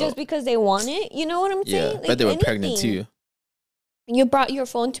 Just because they want it, you know what I'm saying? Yeah, but they were pregnant too. You brought your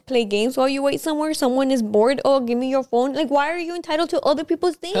phone to play games while you wait somewhere. Someone is bored. Oh, give me your phone. Like, why are you entitled to other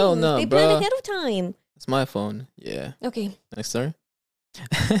people's things? Hell no, they plan ahead of time. It's my phone. Yeah. Okay. Next story.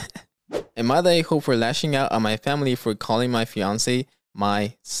 Am I the a-hole for lashing out on my family for calling my fiance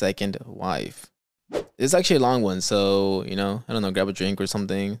my second wife? It's actually a long one, so you know, I don't know, grab a drink or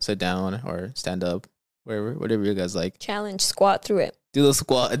something, sit down or stand up, whatever you guys like. Challenge, squat through it. Do the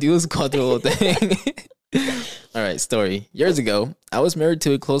squat through the whole thing. All right, story. Years ago, I was married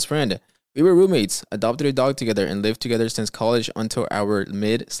to a close friend. We were roommates, adopted a dog together, and lived together since college until our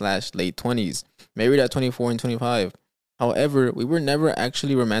mid/late 20s. Married at 24 and 25. However, we were never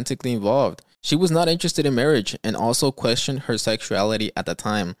actually romantically involved. She was not interested in marriage and also questioned her sexuality at the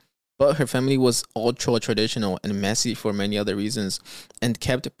time. But her family was ultra traditional and messy for many other reasons and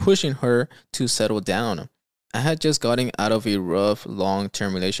kept pushing her to settle down. I had just gotten out of a rough,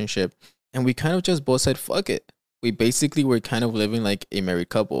 long-term relationship, and we kind of just both said, fuck it. We basically were kind of living like a married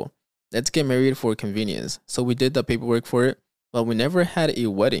couple. Let's get married for convenience. So we did the paperwork for it, but we never had a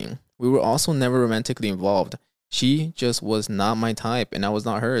wedding. We were also never romantically involved. She just was not my type, and I was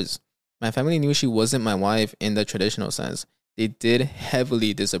not hers. My family knew she wasn't my wife in the traditional sense. They did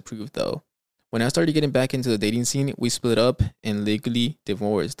heavily disapprove, though. When I started getting back into the dating scene, we split up and legally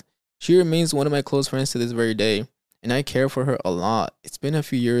divorced. She remains one of my close friends to this very day, and I care for her a lot. It's been a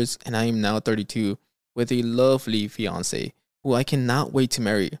few years, and I am now 32, with a lovely fiancé, who I cannot wait to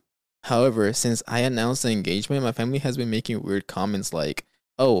marry. However, since I announced the engagement, my family has been making weird comments like,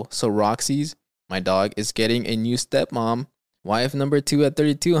 oh, so Roxy's, my dog, is getting a new stepmom. Wife number 2 at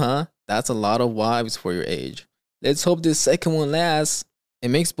 32, huh? That's a lot of wives for your age. Let's hope this second one lasts. It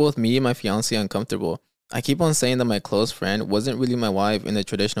makes both me and my fiancé uncomfortable. I keep on saying that my close friend wasn't really my wife in the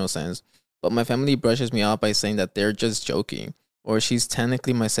traditional sense, but my family brushes me off by saying that they're just joking, or she's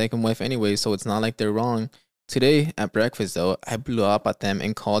technically my second wife anyway, so it's not like they're wrong. Today, at breakfast though, I blew up at them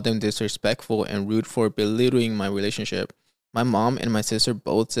and called them disrespectful and rude for belittling my relationship. My mom and my sister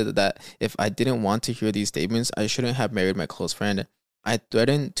both said that if I didn't want to hear these statements, I shouldn't have married my close friend. I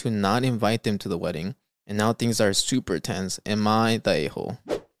threatened to not invite them to the wedding, and now things are super tense. Am I the a-hole?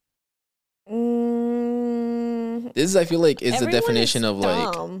 This, I feel like, is the definition of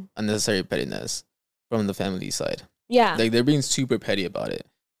like unnecessary pettiness from the family side. Yeah. Like, they're being super petty about it.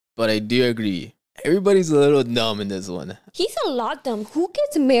 But I do agree. Everybody's a little dumb in this one. He's a lot dumb. Who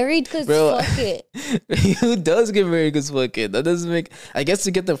gets married because fuck it? Who does get married because fuck it? That doesn't make... I guess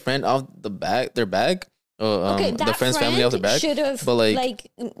to get the friend off their back. Okay, the friend's family off the back. Should have, but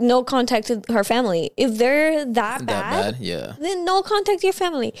like no contact with her family. If they're that bad, yeah, then no contact with your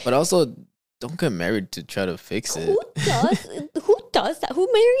family. But also, don't get married to try to fix it. Who does that? Who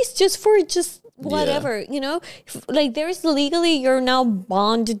marries just for whatever? Yeah. You know, like there's legally you're now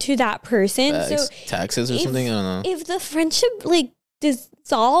bonded to that person. Facts. So taxes or something. I don't know. If the friendship like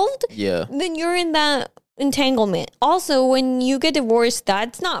dissolved, yeah, then you're in that entanglement. Also, when you get divorced,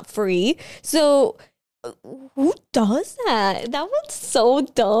 that's not free. So who does that? That was so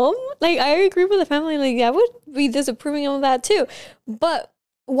dumb. Like, I agree with the family. Like, I would be disapproving of that too. But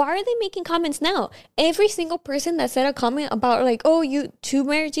why are they making comments now? Every single person that said a comment about like, oh, you 2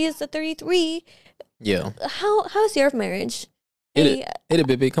 marriages at 33. Yeah. How's your marriage? Hit it,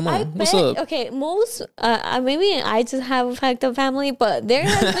 baby. Come on. What's up? Okay, most maybe I just have a fact of family, but there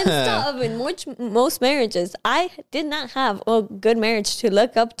has been stuff in most marriages. I did not have a good marriage to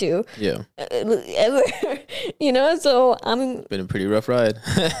look up to. Yeah, ever. You know, so I'm been a pretty rough ride.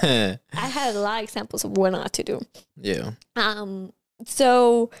 I had a lot of examples of what not to do. Yeah.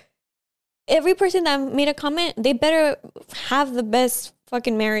 So every person that made a comment, they better have the best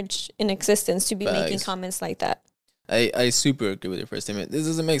fucking marriage in existence to be making comments like that. I super agree with your first statement. This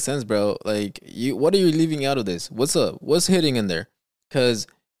doesn't make sense, bro. Like, what are you leaving out of this? What's up? What's hitting in there? Because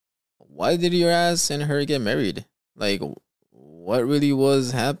why did your ass and her get married? Like, what really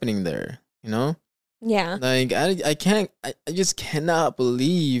was happening there? You know? Yeah. Like, I just cannot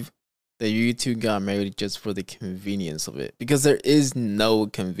believe that you two got married just for the convenience of it. Because there is no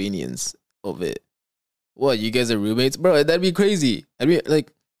convenience of it. What, you guys are roommates? Bro, that'd be crazy. I'd be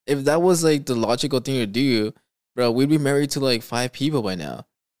like, if that was like the logical thing to do, bro, we'd be married to like 5 people by now.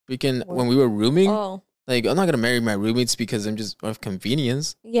 When we were rooming, like, I'm not gonna marry my roommates because I'm just of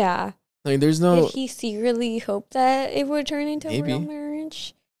convenience. Yeah. Like, there's no. Did he secretly hope that it would turn into a real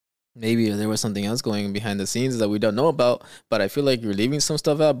marriage? Maybe there was something else going behind the scenes that we don't know about. But I feel like you're leaving some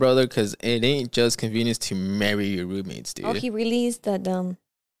stuff out, brother, because it ain't just convenience to marry your roommates, dude. Oh, he really is that dumb.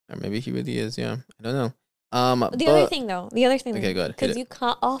 Or maybe he really is. Yeah, I don't know. The other thing, okay, go ahead. Because you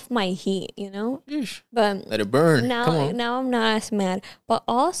cut off my heat, you know. But let it burn. Now I'm not as mad. But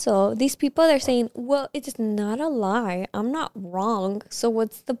also, these people are saying, "Well, it's not a lie. I'm not wrong. So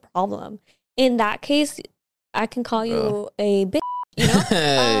what's the problem?" In that case, I can call you a bitch. You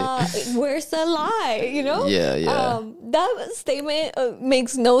know, where's the lie? You know, that statement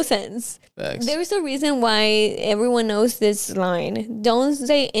makes no sense. Facts. There's a reason why everyone knows this line. Don't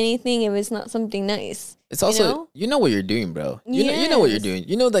say anything if it's not something nice. It's also, you know what you're doing, bro. You know what you're doing.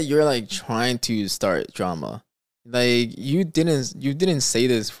 You know that you're like trying to start drama. Like, you didn't say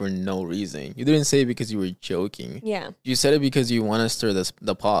this for no reason. You didn't say it because you were joking. Yeah. You said it because you want to stir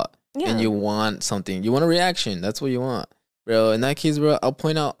the pot. Yeah. And you want something. You want a reaction. That's what you want. Bro, in that case, bro, I'll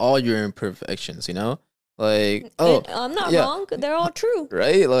point out all your imperfections, you know? Like, I'm not wrong. They're all true.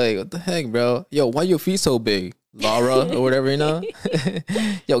 Right? Like, what the heck, bro? Yo, why your feet so big? Laura, or whatever, you know?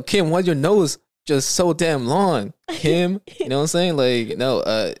 Yo, Kim, why's your nose just so damn long? Kim, you know what I'm saying? Like,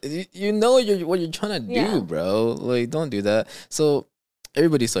 no, you know what you're trying to do, bro. Like, don't do that. So,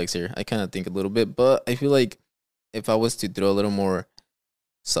 everybody sucks here. I kind of think a little bit, but I feel like if I was to throw a little more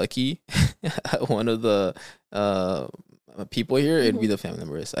sucky at one of the people here, it'd be the family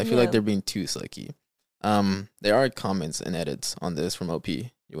members. I feel like they're being too sucky. There are comments and edits on this from OP.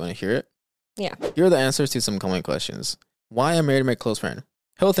 You want to hear it? Yeah. Here are the answers to some common questions. Why I married my close friend?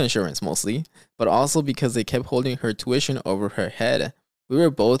 Health insurance mostly, but also because they kept holding her tuition over her head. We were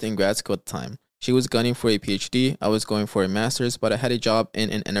both in grad school at the time. She was gunning for a PhD. I was going for a master's, but I had a job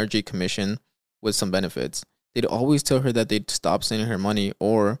in an energy commission with some benefits. They'd always tell her that they'd stop sending her money,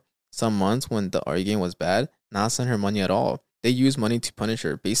 or some months when the arguing was bad, not send her money at all. They used money to punish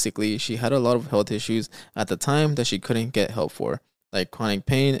her. Basically, she had a lot of health issues at the time that she couldn't get help for, like chronic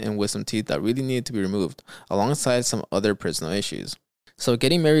pain and wisdom teeth that really needed to be removed, alongside some other personal issues. So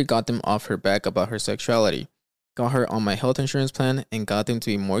getting married got them off her back about her sexuality, got her on my health insurance plan, and got them to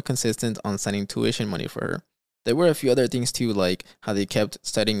be more consistent on sending tuition money for her. There were a few other things too, like how they kept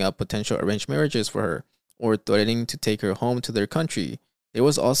setting up potential arranged marriages for her, or threatening to take her home to their country. There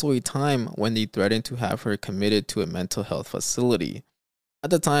was also a time when they threatened to have her committed to a mental health facility. At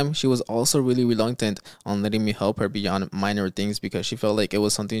the time, she was also really reluctant on letting me help her beyond minor things because she felt like it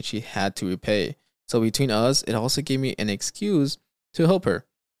was something she had to repay. So between us, it also gave me an excuse to help her.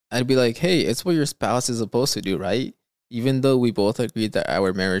 I'd be like, hey, it's what your spouse is supposed to do, right? Even though we both agreed that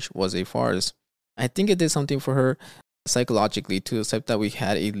our marriage was a farce. I think it did something for her psychologically to accept that we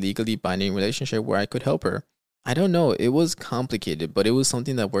had a legally binding relationship where I could help her. I don't know, it was complicated, but it was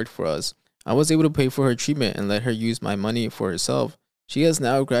something that worked for us. I was able to pay for her treatment and let her use my money for herself. She has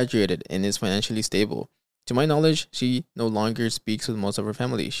now graduated and is financially stable. To my knowledge, she no longer speaks with most of her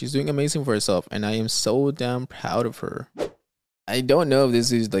family. She's doing amazing for herself, and I am so damn proud of her. I don't know if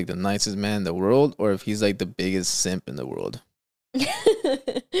this is like the nicest man in the world or if he's like the biggest simp in the world.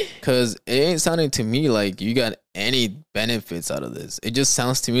 Because it ain't sounding to me like you got any benefits out of this. It just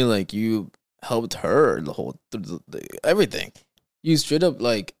sounds to me like you helped her everything. You straight up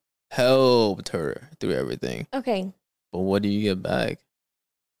like helped her through everything. Okay. But what do you get back?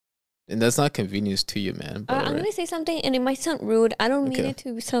 And that's not convenience to you, man. I'm going to say something and it might sound rude. I don't mean it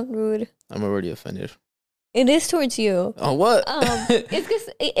to sound rude. I'm already offended. It is towards you. Oh, what?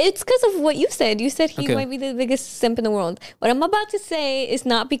 It's because of what you said. You said he might be the biggest simp in the world. What I'm about to say is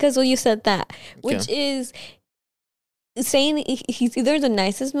not because you said that, which is saying he's either the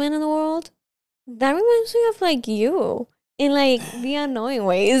nicest man in the world, that reminds me of like you in like the annoying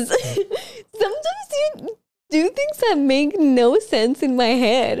ways. Sometimes you do things that make no sense in my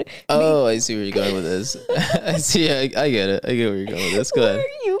head. Oh, I see where you're going with this. I see. I get it. I get where you're going with this. Go ahead.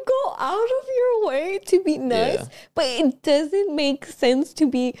 Where you go out of your way to be nice, but it doesn't make sense to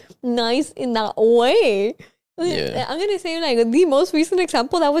be nice in that way. Yeah. I'm gonna say like the most recent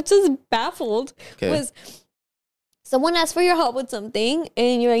example that was just baffled was someone asked for your help with something,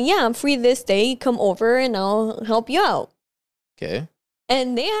 and you're like, "Yeah, I'm free this day. Come over, and I'll help you out." Okay.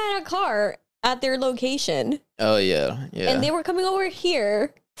 And they had a car at their location. Oh yeah, yeah. And they were coming over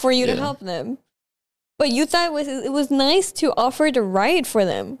here for you to help them. But you thought it was nice to offer the ride for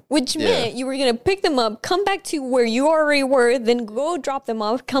them, which meant you were going to pick them up, come back to where you already were, then go drop them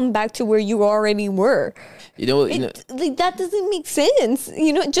off, come back to where you already were. Like, that doesn't make sense.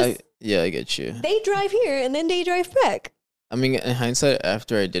 I get you. They drive here and then they drive back. I mean, in hindsight,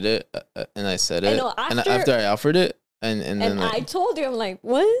 after I did it and I said it, and after I offered it, and then like, I told you, I'm like,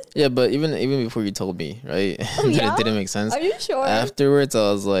 what? Yeah, but even before you told me, right? Oh, that it didn't make sense. Are you sure? Afterwards,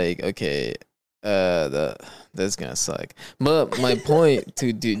 I was like, okay, that's gonna suck. But my point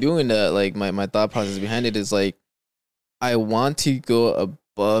to doing that, like my thought process behind it is like, I want to go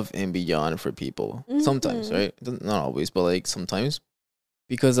above and beyond for people. Sometimes, right? Not always, but like sometimes,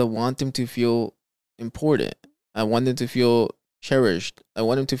 because I want them to feel important. I want them to feel cherished. I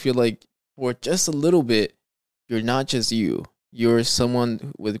want them to feel like, for just a little bit, you're not just you. You're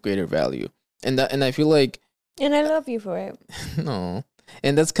someone with greater value. And I feel like... And I love you for it. No.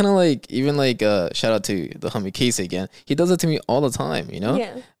 And that's kind of like, even like, shout out to the homie Casey again. He does it to me all the time, you know?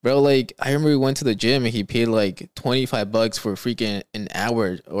 Yeah. Bro, like, I remember we went to the gym and he paid like $25 for freaking an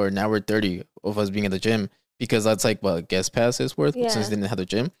hour or an hour 30 of us being at the gym. Because that's like what guest pass is worth since they didn't have the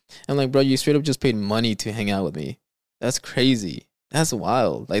gym. I'm like, bro, you straight up just paid money to hang out with me. That's crazy. That's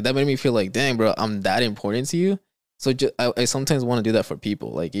wild. Like, that made me feel like, dang, bro, I'm that important to you. So I sometimes want to do that for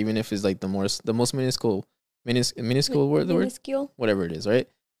people. Like, even if it's like the most minuscule whatever it is, right?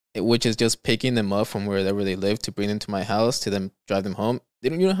 Which is just picking them up from wherever they live to bring them to my house, to them drive them home. You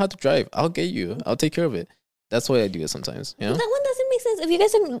don't have to drive. I'll get you. I'll take care of it. That's why I do it sometimes. You know? That one doesn't make sense. If you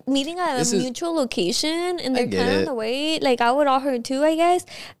guys are meeting at a mutual location and they're kind of on the way, like I would offer too, I guess.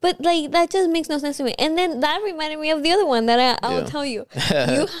 But like that just makes no sense to me. And then that reminded me of the other one that I'll tell you.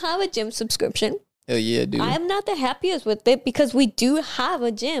 You have a gym subscription. Hell yeah, dude. I'm not the happiest with it because we do have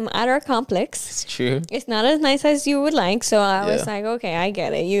a gym at our complex. It's true. It's not as nice as you would like. So I was like, okay, I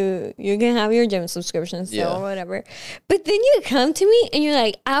get it. You can have your gym subscription still or whatever. But then you come to me and you're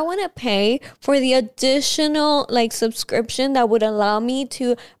like, I want to pay for the additional like subscription that would allow me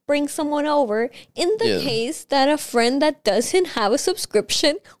to bring someone over in the case that a friend that doesn't have a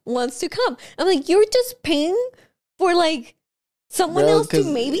subscription wants to come. I'm like, you're just paying for like someone else to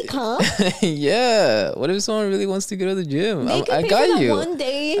maybe come? Yeah. What if someone really wants to go to the gym? I got you. One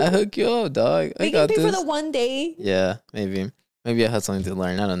day. I hook you up, dog. I got this. They can pay this. for the one day. Yeah, maybe. Maybe I had something to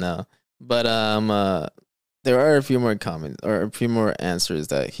learn. I don't know. But there are a few more comments or a few more answers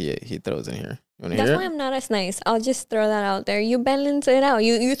that he throws in here. You want to hear it? That's why I'm not as nice. I'll just throw that out there. You balance it out.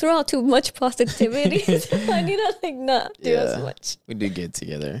 You throw out too much positivity. So I need to like not do as much. We do get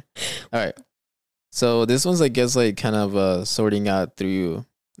together. All right. So this one's, I guess, like kind of sorting out through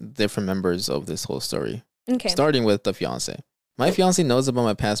different members of this whole story. Okay. Starting with the fiance. My fiance knows about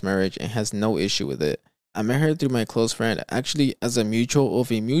my past marriage and has no issue with it. I met her through my close friend, actually as a mutual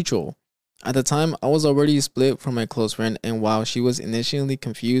of a mutual. At the time, I was already split from my close friend, and while she was initially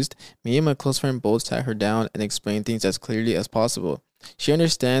confused, me and my close friend both sat her down and explained things as clearly as possible. She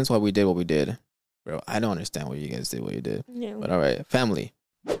understands why we did what we did. Bro, I don't understand why you guys did what you did. Yeah. But all right, family.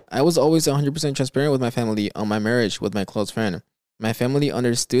 I was always 100% transparent with my family on my marriage with my close friend. My family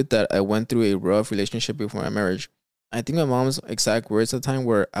understood that I went through a rough relationship before my marriage. I think my mom's exact words at the time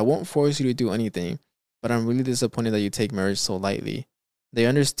were, I won't force you to do anything, but I'm really disappointed that you take marriage so lightly. They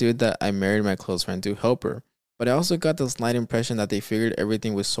understood that I married my close friend to help her, but I also got the slight impression that they figured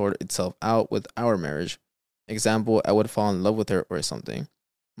everything would sort itself out with our marriage. Example, I would fall in love with her or something.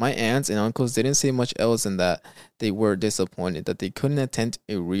 My aunts and uncles didn't say much else than that they were disappointed that they couldn't attend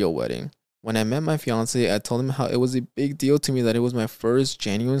a real wedding. When I met my fiance, I told him how it was a big deal to me that it was my first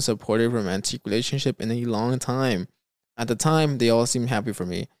genuine supportive romantic relationship in a long time. At the time, they all seemed happy for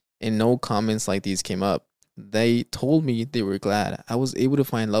me, and no comments like these came up. They told me they were glad I was able to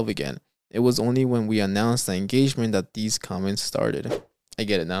find love again. It was only when we announced the engagement that these comments started. I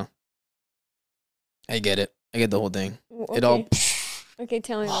get it now. I get it. I get the whole thing. Okay. It all... Okay,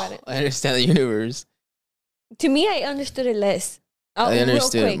 tell me about it. I understand the universe. To me, I understood it less. I real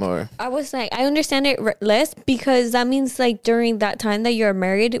understood quick, it more. I was like, I understand it less because that means like during that time that you're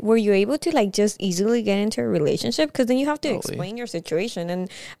married, were you able to like just easily get into a relationship? Because then you have to Probably. explain your situation, and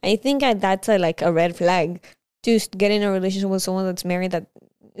I think that's like a red flag to get in a relationship with someone that's married. That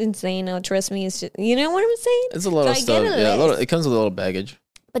insane. No, trust me, it's just, you know what I'm saying. It's a lot of stuff. Yeah, it comes with a little baggage.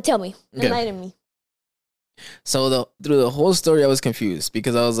 But tell me, Okay. enlighten me. So through the whole story, I was confused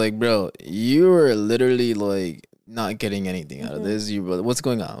because I was like, bro, you were literally like not getting anything out of this. What's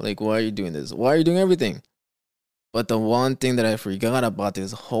going on? Like, why are you doing this? Why are you doing everything? But the one thing that I forgot about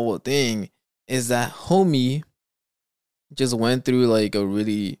this whole thing is that homie just went through like a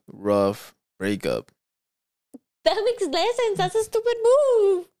really rough breakup. That makes less sense. That's a stupid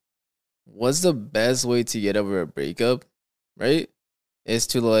move. What's the best way to get over a breakup, right? Is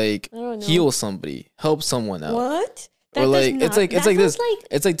to like I don't know. heal somebody, help someone out. What? Or like it's like this.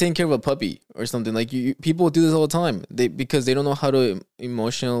 It's like taking care of a puppy or something. Like people do this all the time. Because they don't know how to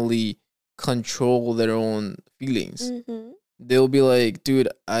emotionally control their own feelings. Mm-hmm. They'll be like, dude,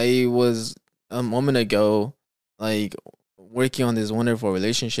 I was a moment ago like working on this wonderful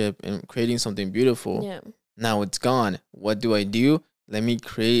relationship and creating something beautiful. Yeah. Now it's gone. What do? Let me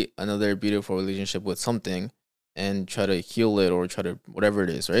create another beautiful relationship with something and try to heal it or try to whatever it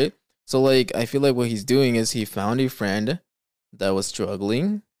is, right? So like I feel like what he's doing is he found a friend that was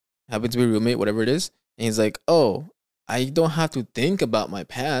struggling, happened to be a roommate, whatever it is, and he's like, oh, I don't have to think about my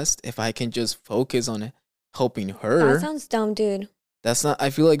past if I can just focus on helping her. That sounds dumb, dude. That's not. I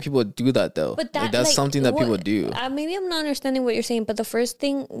feel like people do that though. But that's like something that people do. Maybe I'm not understanding what you're saying, but the first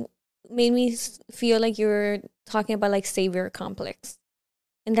thing made me feel like you were talking about like savior complex,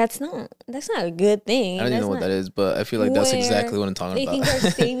 and that's not a good thing. I don't even know what that is, but I feel like that's exactly what I'm talking about. They think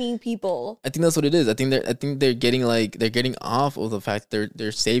they're saving people. I think that's what it is. I think they're getting off of the fact that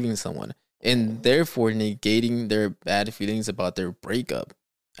they're saving someone and therefore negating their bad feelings about their breakup.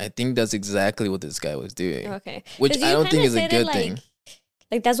 I think that's exactly what this guy was doing. Okay, which I don't think is a good thing.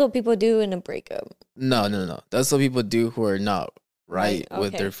 Like that's what people do in a breakup. No. That's what people do who are not right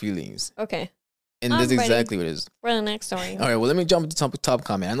with their feelings. Okay. And that's exactly what it is. For the next story. All right, well, let me jump to top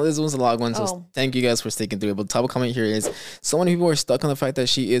comment. I know this one's a long one, so thank you guys for sticking through it. But the top comment here is, so many people are stuck on the fact that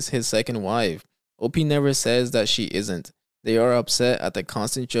she is his second wife. OP never says that she isn't. They are upset at the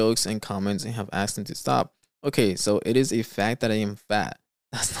constant jokes and comments and have asked him to stop. Okay, so it is a fact that I am fat.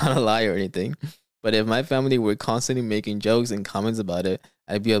 That's not a lie or anything. But if my family were constantly making jokes and comments about it,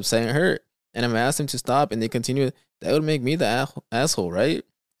 I'd be upset and hurt. And if I asked them to stop and they continue, that would make me the asshole, right?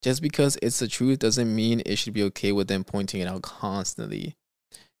 Just because it's the truth doesn't mean it should be okay with them pointing it out constantly.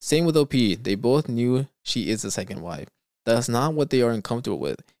 Same with OP. They both knew she is the second wife. That's not what they are uncomfortable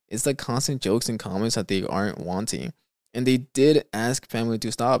with. It's the constant jokes and comments that they aren't wanting. And they did ask family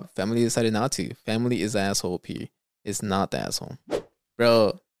to stop. Family decided not to. Family is the asshole, OP. It's not the asshole.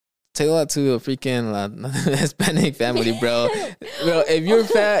 Bro, tell that to a freaking Hispanic family, bro. Bro, if you're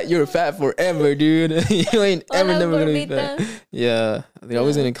fat, you're fat forever, dude. You ain't never gonna be fat. Yeah, they're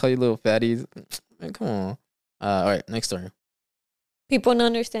always gonna call you little fatties. Man, come on. All right, next story. People not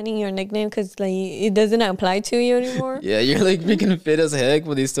understanding your nickname because like it doesn't apply to you anymore. Yeah, you're like freaking fit as heck,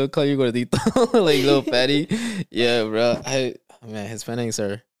 but they still call you gordito, like little fatty. Yeah, bro. Man, Hispanics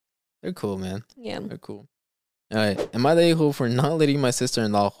they're cool, man. Yeah, they're cool. All right. Am I the a-hole for not letting my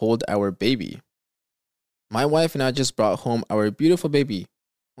sister-in-law hold our baby? My wife and I just brought home our beautiful baby.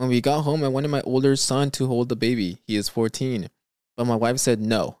 When we got home, I wanted my older son to hold the baby. He is 14. But my wife said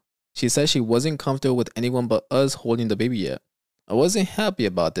no. She said she wasn't comfortable with anyone but us holding the baby yet. I wasn't happy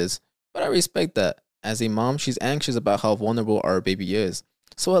about this, but I respect that. As a mom, she's anxious about how vulnerable our baby is.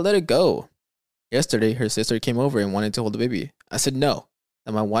 So I let it go. Yesterday, her sister came over and wanted to hold the baby. I said no.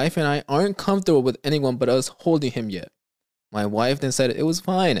 That my wife and I aren't comfortable with anyone but us holding him yet. My wife then said it was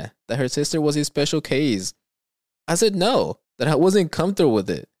fine, that her sister was a special case. I said no, that I wasn't comfortable with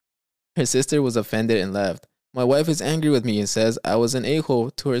it. Her sister was offended and left. My wife is angry with me and says I was an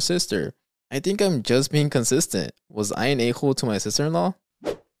a-hole to her sister. I think I'm just being consistent. Was I an a-hole to my sister-in-law?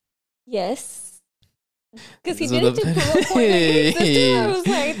 Yes. Because he did it to prove a point. Like his sister, I was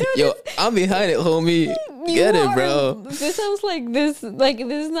like, dude, yo, I'm behind it, homie. Get it, bro. This sounds like this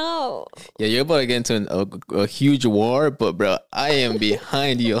now. Yeah, you're about to get into a huge war, but bro, I am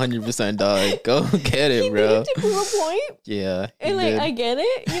behind you 100%, dog. Go get it, bro. He did it to prove a point. Yeah. And like, I get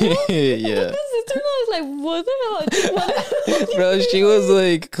it, you know? Yeah. His sister-in-law is like, what the hell? Bro, she was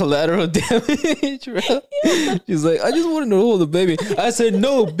like collateral damage, bro. Yeah. She's like, I just wanted to hold the baby. I said,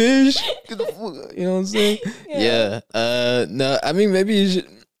 no, bitch. You know what I'm saying? Yeah. No, I mean, maybe you should.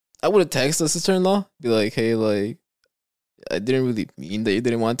 I would have texted the sister-in-law, be like, hey, like, I didn't really mean that you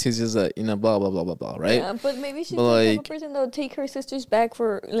didn't want to. It's just that, blah blah blah blah blah, right? Yeah, but maybe she's But, the type like, of person that would take her sisters back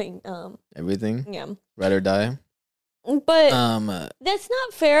for like everything. Yeah. Ride or die. But that's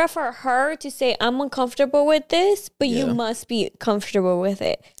not fair for her to say I'm uncomfortable with this, but you must be comfortable with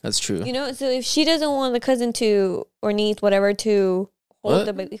it. That's true. So if she doesn't want the cousin to or niece whatever to hold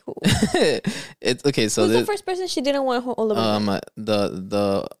the baby, it's okay. So who's the first person she didn't want to hold the baby?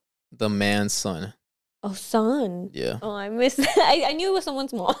 The man's son. Oh, son. Yeah. Oh, I missed that. I knew it was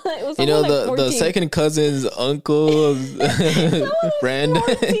someone's mom. It was the second cousin's uncle friend.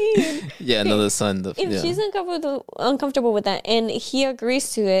 14. Yeah, no, the son. If she's uncomfortable with that and he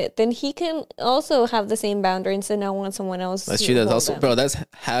agrees to it, then he can also have the same boundary and not want someone else. That's true. That's also, bro. That's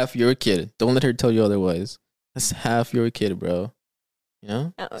half your kid. Don't let her tell you otherwise. That's half your kid, bro.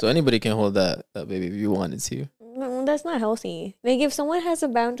 So anybody can hold that baby if you wanted to. No, that's not healthy. Like, if someone has the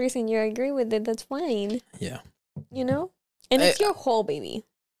boundaries and you agree with it, that's fine. Yeah. And it's your whole baby.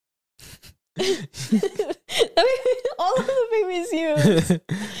 All of the baby's yours.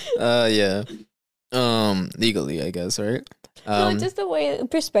 Yeah. Legally, I guess, right? No, just the way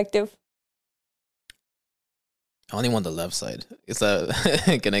perspective. I only want the left side. Is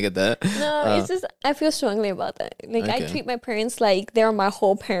that can I get that? No, it's just I feel strongly about that. Like, okay. I treat my parents like they're my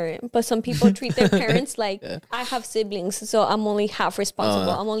whole parent, but some people treat their parents like I have siblings, so I'm only half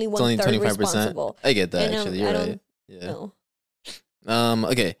responsible. I'm only 1/3 responsible. I get that, actually. You're right. Yeah. No.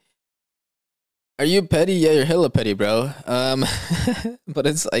 Okay. Are you petty? Yeah, you're hella petty, bro.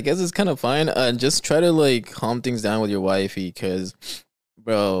 But I guess it's kind of fine. Just try to like calm things down with your wifey, because,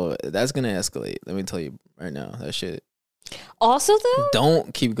 bro, that's gonna escalate. Let me tell you right now, that shit. Also, though,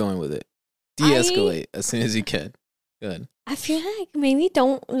 don't keep going with it. De-escalate as soon as you can. Good. I feel like maybe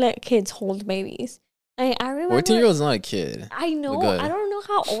don't let kids hold babies. I remember 14-year-old's not a kid. I know. I don't know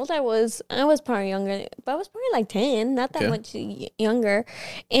how old I was. I was probably younger, but I was probably like 10, not that much younger.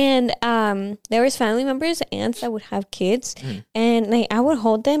 And there was family members, aunts that would have kids, and like I would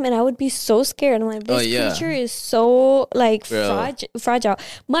hold them, and I would be so scared. I'm like, this creature is so like fragile.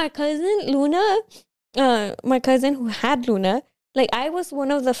 My cousin Luna, my cousin who had Luna, like I was one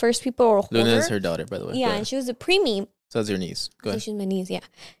of the first people. Luna is her daughter, by the way. Yeah, and she was a preemie. So that's your niece. Go ahead. So she's my niece, yeah.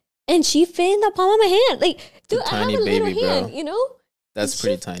 And she fit in the palm of my hand. Like, dude, I have a little hand, That's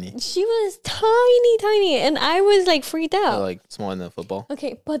pretty tiny. She was tiny. And I was like freaked out. Like smaller than a football.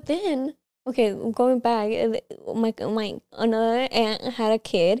 Okay, but then, going back, my another aunt had a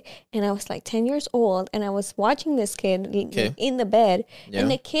kid, and I was like 10 years old, and I was watching this kid in the bed, and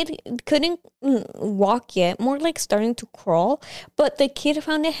the kid couldn't walk yet, more like starting to crawl, but the kid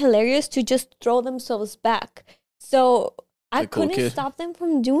found it hilarious to just throw themselves back. So I couldn't stop them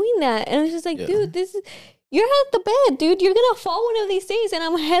from doing that. And I was just like, dude, you're at the bed, dude. You're going to fall one of these days. And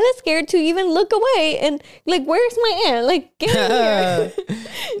I'm hella scared to even look away. And like, where's my aunt? Like, get in here.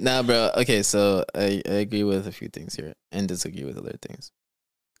 Nah, bro. Okay, so I agree with a few things here and disagree with other things.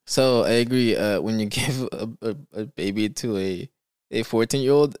 So I agree. When you give a baby to a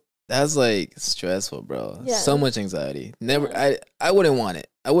 14-year-old, that's like stressful, bro. Yeah. So much anxiety. Never. I wouldn't want it.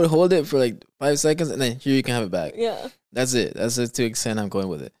 I would hold it for like 5 seconds, and then here you can have it back. Yeah. That's it. That's it to the extent I'm going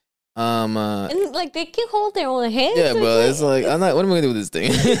with it. And like they can hold their own hands. Yeah, bro. It's like what am I gonna do with this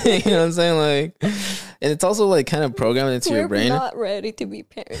thing? You know what I'm saying? Like, and it's also like kind of programmed into your brain. We're not ready to be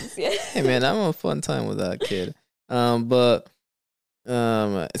parents yet. Hey man, I'm a fun time with that kid. But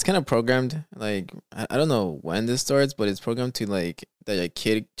it's kind of programmed. Like I don't know when this starts, but it's programmed to like that a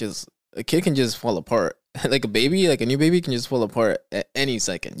kid can just fall apart. Like a baby, like a new baby can just fall apart at any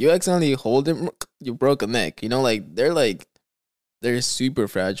second. You accidentally hold it, you broke a neck. They're super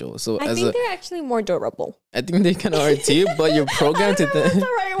fragile. So I think they're actually more durable. I think they kind of are too, but you're programmed to. That's the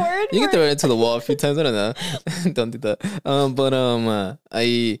right word. You can throw it into the wall a few times. I don't know. Don't do that.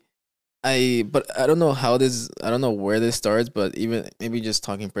 But I don't know how this. I don't know where this starts. But even maybe just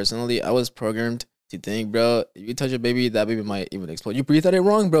talking personally, I was programmed to think, bro, if you touch a baby, that baby might even explode. You breathe at it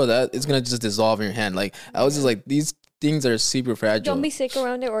wrong, bro, that it's gonna just dissolve in your hand. Like I was just like, these things are super fragile. Don't be sick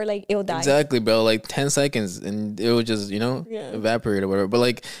around it, or like it'll die. Exactly, bro. Like 10 seconds and it will just evaporate or whatever. But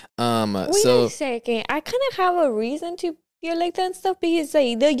like wait a second, I kind of have a reason to feel like that and stuff, because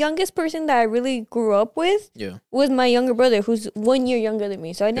like the youngest person that I really grew up with was my younger brother, who's 1 year younger than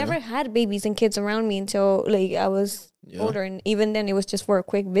me. So I never had babies and kids around me until like I was older, and even then it was just for a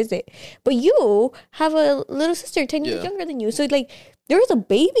quick visit. But you have a little sister 10 years younger than you, so like there was a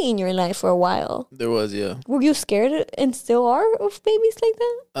baby in your life for a while. There was. Were you scared and still are of babies like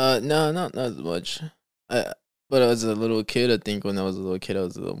that? No, not as much. But as a little kid, I think when I was a little kid I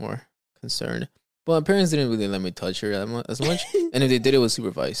was a little more concerned. But my parents didn't really let me touch her as much. And if they did, it was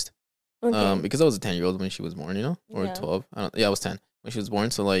supervised. Okay. Because I was a 10-year-old when she was born, or Yeah. 12. I was 10 when she was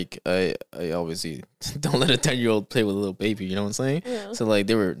born. So like, I obviously don't let a 10-year-old play with a little baby. You know what I'm saying? Yeah. So like,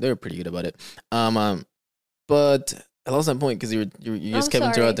 they were pretty good about it. But I lost that point because you just kept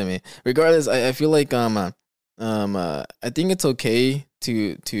interrupting me. Regardless, I feel like I think it's okay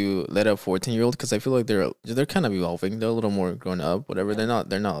to let a 14-year-old, because I feel like they're kind of evolving. They're a little more grown up. Whatever. They're not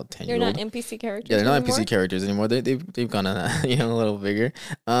 10-year-old. They're not NPC characters. Yeah, they're not anymore? NPC characters anymore. They've gone on a little bigger.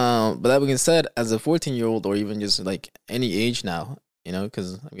 But that being said, as a 14-year-old, or even just like any age now,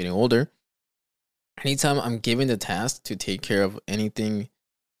 because I'm getting older. Anytime I'm given the task to take care of anything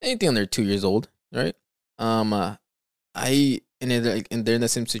under 2 years old, right? And they're in the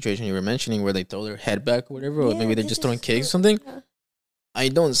same situation you were mentioning, where they throw their head back or whatever, or maybe they're just throwing cakes or something. Yeah. I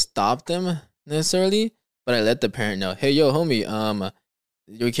don't stop them necessarily, but I let the parent know, hey, yo, homie,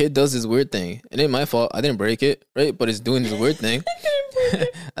 your kid does this weird thing. It ain't my fault. I didn't break it, right? But it's doing this weird thing.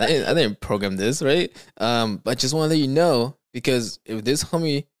 I didn't program this, right? But I just want to let you know, because if this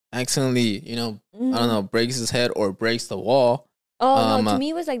homie accidentally, I don't know, breaks his head or breaks the wall. Oh, no, to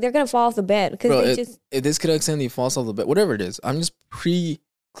me it was like they're going to fall off the bed. Because if this kid accidentally falls off the bed, whatever it is, I'm just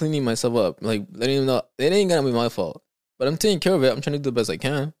cleaning myself up. Like, letting them know it ain't going to be my fault. But I'm taking care of it. I'm trying to do the best I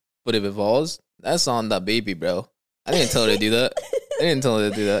can. But if it falls, that's on that baby, bro. I didn't tell her to do that. I didn't tell her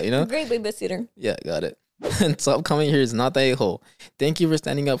to do that, Great babysitter. Yeah, got it. And top comment here is not that a-hole. Thank you for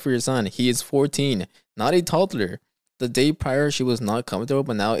standing up for your son. He is 14, not a toddler. The day prior, she was not comfortable,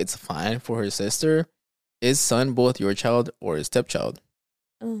 but now it's fine for her sister. Is son both your child or a stepchild?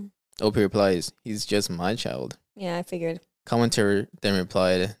 OP replies, he's just my child. Yeah, I figured. Commentator then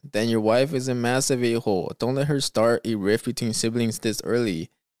replied, then your wife is a massive a-hole. Don't let her start a rift between siblings this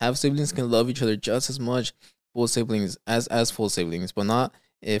early. Half siblings can love each other just as much full siblings as full siblings, but not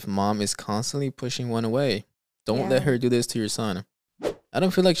if mom is constantly pushing one away. Don't let her do this to your son. I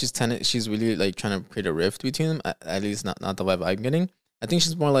don't feel like she's really like trying to create a rift between them. At least not the vibe I'm getting. I think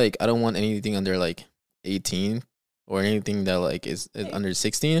she's more like, I don't want anything under like 18 or anything that like is under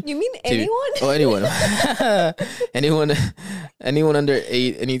 16. You mean anyone? Oh, anyone. anyone under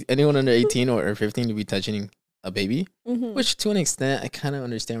 18 or 15 to be touching a baby. Which to an extent I kind of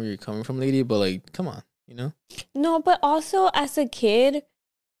understand where you're coming from, lady, but like, come on, No, but also as a kid,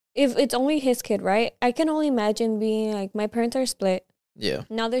 if it's only his kid, right? I can only imagine being like, my parents are split. Yeah.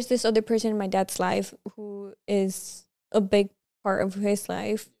 Now there's this other person in my dad's life who is a big part of his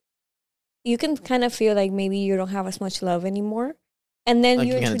life. You can kind of feel like maybe you don't have as much love anymore. And then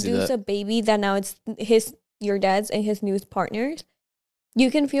you introduce a baby that now it's your dad's and his new partners. You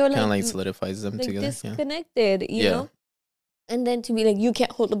can feel like... Kind of like solidifies them like together. Disconnected, you know? And then to be like, you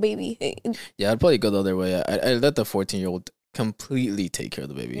can't hold the baby. Yeah, I'd probably go the other way. I let the 14-year-old completely take care of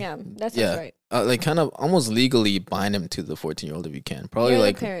the baby. Yeah, that sounds right. Like kind of almost legally bind him to the 14-year-old if you can. Probably You're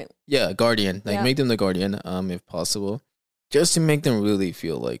like the parent. Yeah, guardian. Like make them the guardian, if possible, just to make them really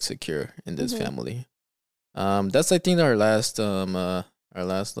feel like secure in this family. That's I think our last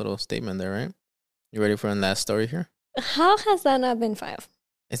little statement there, right? You ready for our last story here? How has that not been 5?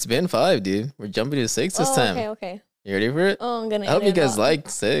 It's been 5, dude. We're jumping to 6 this time. Okay. You ready for it? Oh, I'm gonna. I hope you guys like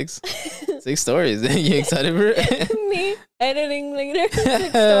 6. 6 stories. You excited for it? Me editing later. 6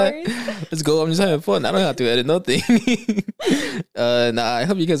 stories. Let's go. I'm just having fun. I don't have to edit nothing. I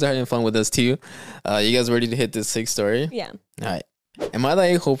hope you guys are having fun with us too. You guys ready to hit this 6th story? Yeah. All right. Am I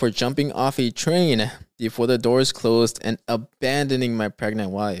the a-hole for jumping off a train before the doors closed and abandoning my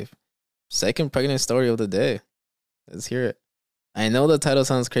pregnant wife? 2nd pregnant story of the day. Let's hear it. I know the title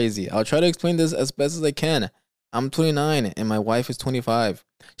sounds crazy. I'll try to explain this as best as I can. I'm 29 and my wife is 25.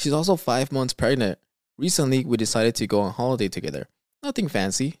 She's also 5 months pregnant. Recently, we decided to go on holiday together. Nothing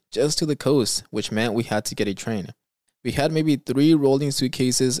fancy, just to the coast, which meant we had to get a train. We had maybe 3 rolling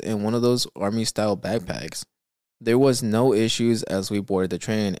suitcases and one of those army-style backpacks. There was no issues as we boarded the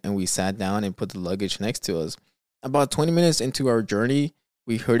train and we sat down and put the luggage next to us. About 20 minutes into our journey,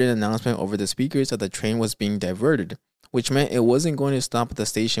 we heard an announcement over the speakers that the train was being diverted, which meant it wasn't going to stop at the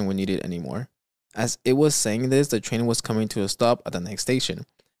station we needed anymore. As it was saying this, the train was coming to a stop at the next station.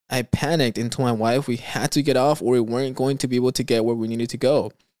 I panicked and told my wife we had to get off or we weren't going to be able to get where we needed to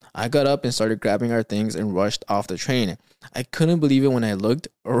go. I got up and started grabbing our things and rushed off the train. I couldn't believe it when I looked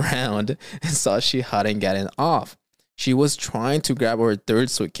around and saw she hadn't gotten off. She was trying to grab her 3rd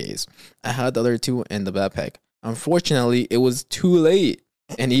suitcase. I had the other 2 in the backpack. Unfortunately, it was too late.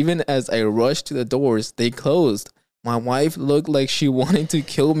 And even as I rushed to the doors, they closed. My wife looked like she wanted to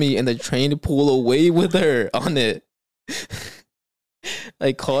kill me and the train pulled away with her on it.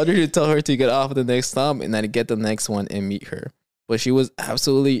 I called her to tell her to get off at the next stop and I'd get the next one and meet her. But she was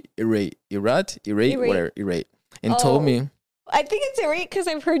absolutely irate, and told me, I think it's right because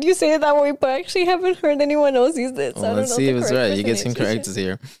I've heard you say it that way, but I actually haven't heard anyone else use it. So I don't let's know see if if it's right. You get some correct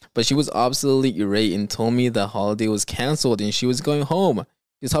pronunciation. here. But she was absolutely irate and told me the holiday was canceled and she was going home.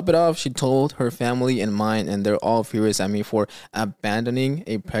 To top it off, she told her family and mine, and they're all furious at me for abandoning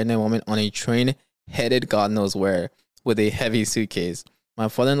a pregnant woman on a train headed God knows where with a heavy suitcase. My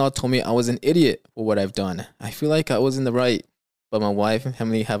father-in-law told me I was an idiot for what I've done. I feel like I was in the right, but my wife and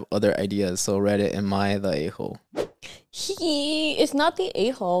family have other ideas. So Reddit, am I the a-hole? He is not the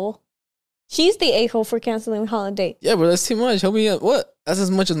a-hole. She's the a-hole for canceling holiday. Yeah, bro, that's too much. Help me out. What? That's as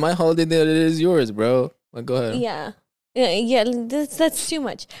much as my holiday that it is yours, bro. Well, go ahead. Yeah, that's too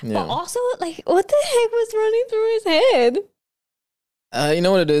much. Yeah. But also, like, what the heck was running through his head? You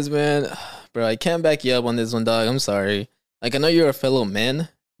know what it is, man? Bro, I can't back you up on this one, dog. I'm sorry. Like, I know you're a fellow man,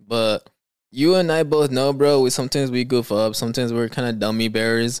 but you and I both know, bro, sometimes we goof up. Sometimes we're kind of dummy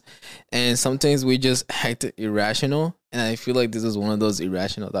bears. And sometimes we just act irrational. And I feel like this is one of those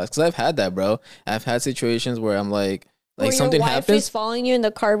irrational thoughts. Because I've had that, bro. I've had situations where I'm like something your wife happens. is following you in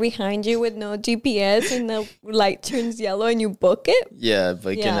the car behind you with no GPS and the light turns yellow and you book it. Yeah,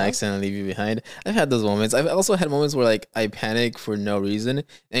 but can accidentally leave you behind. I've had those moments. I've also had moments where like I panic for no reason,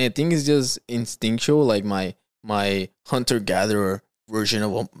 and I think it's just instinctual. Like my hunter gatherer version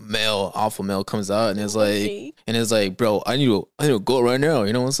of a male alpha male comes out, and it's like, bro, I need to go right now.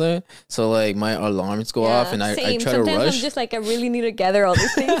 You know what I'm saying? So like my alarms go off, and I try Sometimes to rush. I'm just like, I really need to gather all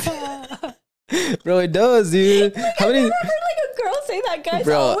these things. Bro, it does, dude. How many? I've never heard like a girl say that. Guys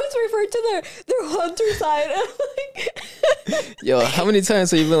always refer to their hunter side. I'm like, yo, how many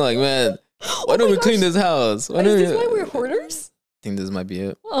times have you been like, man, why don't we clean this house? Is this why we're hoarders? I think this might be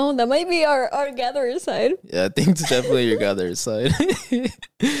it. Oh, that might be our gatherer side. Yeah, I think it's definitely your gatherer side.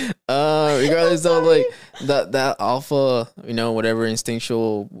 Regardless though, like that alpha, you know, whatever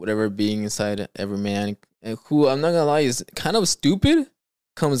instinctual, whatever being inside every man, who I'm not gonna lie is kind of stupid,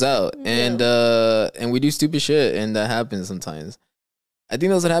 comes out, and we do stupid shit, and that happens sometimes. I think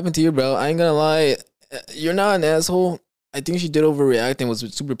that's what happened to you, bro. I ain't gonna lie, you're not an asshole. I think she did overreact and was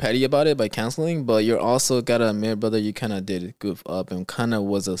super petty about it by canceling, but you're also gotta admit, brother, you kind of did goof up and kind of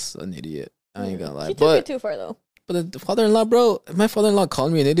was an idiot. I ain't gonna lie. She took it too far though. But the father-in-law, bro, if my father-in-law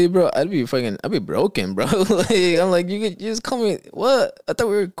called me an idiot, bro, I'd be broken, bro. Like, I'm like, you just call me, what? I thought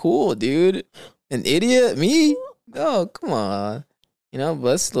we were cool, dude. An idiot? Me? Oh, come on. You know,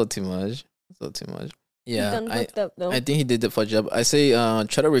 but it's a little too much. It's a little too much. Yeah, I think he did the fudge up. I say,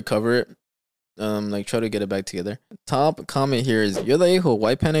 try to recover it. Like try to get it back together. Top comment here is, you're the a-hole.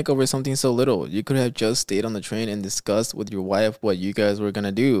 Why panic over something so little? You could have just stayed on the train and discussed with your wife what you guys were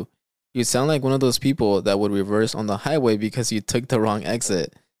gonna do. You sound like one of those people that would reverse on the highway because you took the wrong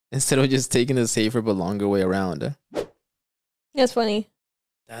exit instead of just taking the safer but longer way around. That's funny.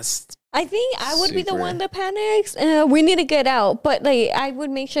 I think I would be the one that panics. We need to get out, but like I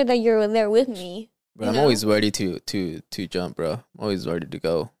would make sure that you're there with me. Bro, I'm always ready to jump, bro. I'm always ready to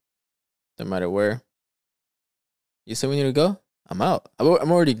go, no matter where. You say we need to go? I'm out.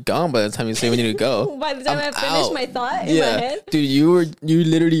 I'm already gone by the time you say we need to go. By the time I finish my thought in my head. Dude, you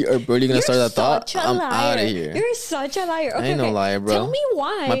literally are barely gonna start that thought. I'm out of here. You're such a liar. Okay, I ain't no liar, bro. Tell me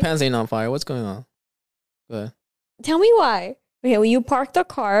why. My pants ain't on fire. What's going on? Go ahead. Tell me why. Okay, well, you parked the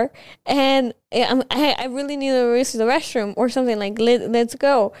car and I really need to use the restroom or something, like let's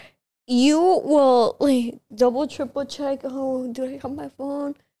go. You will like double, triple check. Oh, do I have my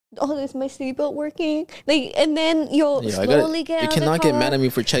phone? Oh, is my seatbelt working? Like, and then you'll slowly get out of the car. You cannot get mad at me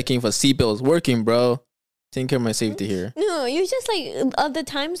for checking if a seatbelt's working, bro. Taking care of my safety here. No, you just like other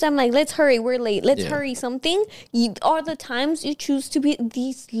times I'm like, let's hurry, we're late. Let's hurry something. Are the times you choose to be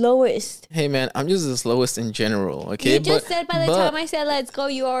the slowest. Hey man, I'm just the slowest in general. Okay, you just said by the time I said let's go,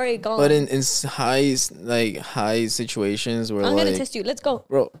 you already gone. But in high situations where I'm gonna test you. Let's go,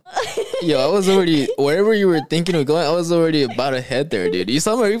 bro. Yo, I was already wherever you were thinking of going. I was already about to head there, dude. You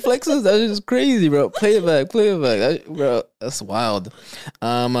saw my reflexes? That was just crazy, bro. Play it back, bro. That's wild.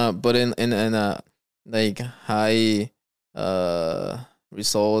 But in like high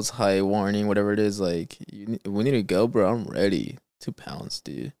results, high warning, whatever it is, like we need to go, bro. I'm ready. 2 pounds,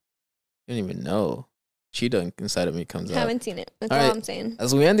 dude. You don't even know. Cheetah inside of me comes out. Haven't seen it. That's all I'm saying.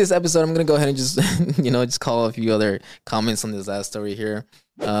 As we end this episode, I'm gonna go ahead and just just call a few other comments on this last story here.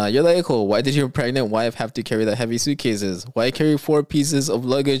 You're like, cool. Why did your pregnant wife have to carry the heavy suitcases? Why carry 4 pieces of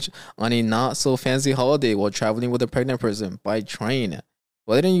luggage on a not so fancy holiday while traveling with a pregnant person by train?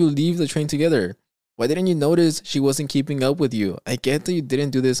 Why didn't you leave the train together? Why didn't you notice she wasn't keeping up with you? I get that you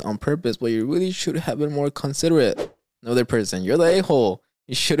didn't do this on purpose, but you really should have been more considerate. Another person, you're the a-hole.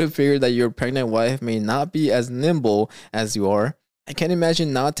 You should have figured that your pregnant wife may not be as nimble as you are. I can't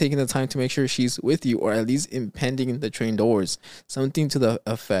imagine not taking the time to make sure she's with you or at least impending the train doors. Something to the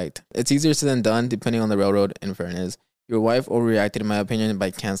effect. It's easier said than done depending on the railroad, in fairness. Your wife overreacted in my opinion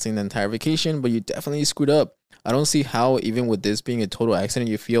by canceling the entire vacation, but you definitely screwed up. I don't see how, even with this being a total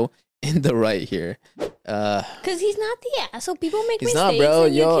accident, you feel in the right here. Cause he's not the asshole. People make he's mistakes. Not, bro.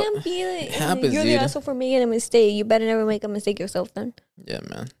 And Yo, you can't be like, it happens, you're dude. the asshole for making a mistake. You better never make a mistake yourself then. Yeah,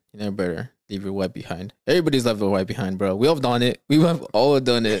 man. You never better leave your wife behind. Everybody's left their wife behind, bro. We all done it. We have all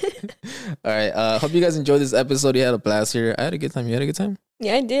done it. All right. Hope you guys enjoyed this episode. You had a blast here. I had a good time. You had a good time?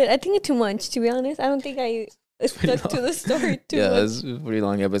 Yeah, I did. I think it's too much, to be honest. I don't think I stuck to the story too much. Yeah, it's a pretty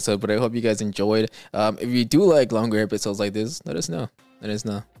long episode, but I hope you guys enjoyed. If you do like longer episodes like this, let us know. Let us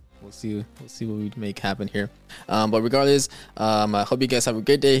know. We'll see what we make happen here. But regardless, I hope you guys have a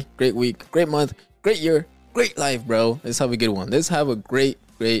great day, great week, great month, great year, great life, bro. Let's have a good one. Let's have a great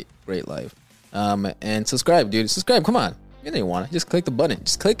life. And subscribe, dude. Subscribe. Come on. You know you want it. Just click the button.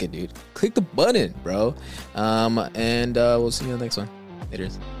 Just click it, dude. Click the button, bro. And we'll see you in the next one. Later.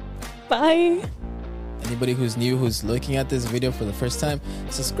 Bye. Anybody who's new, who's looking at this video for the first time,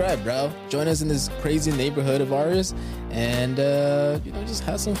 subscribe, bro. Join us in this crazy neighborhood of ours, and just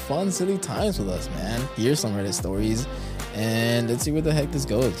have some fun, silly times with us, man. Hear some Reddit stories, and let's see where the heck this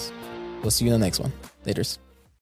goes. We'll see you in the next one. Laters.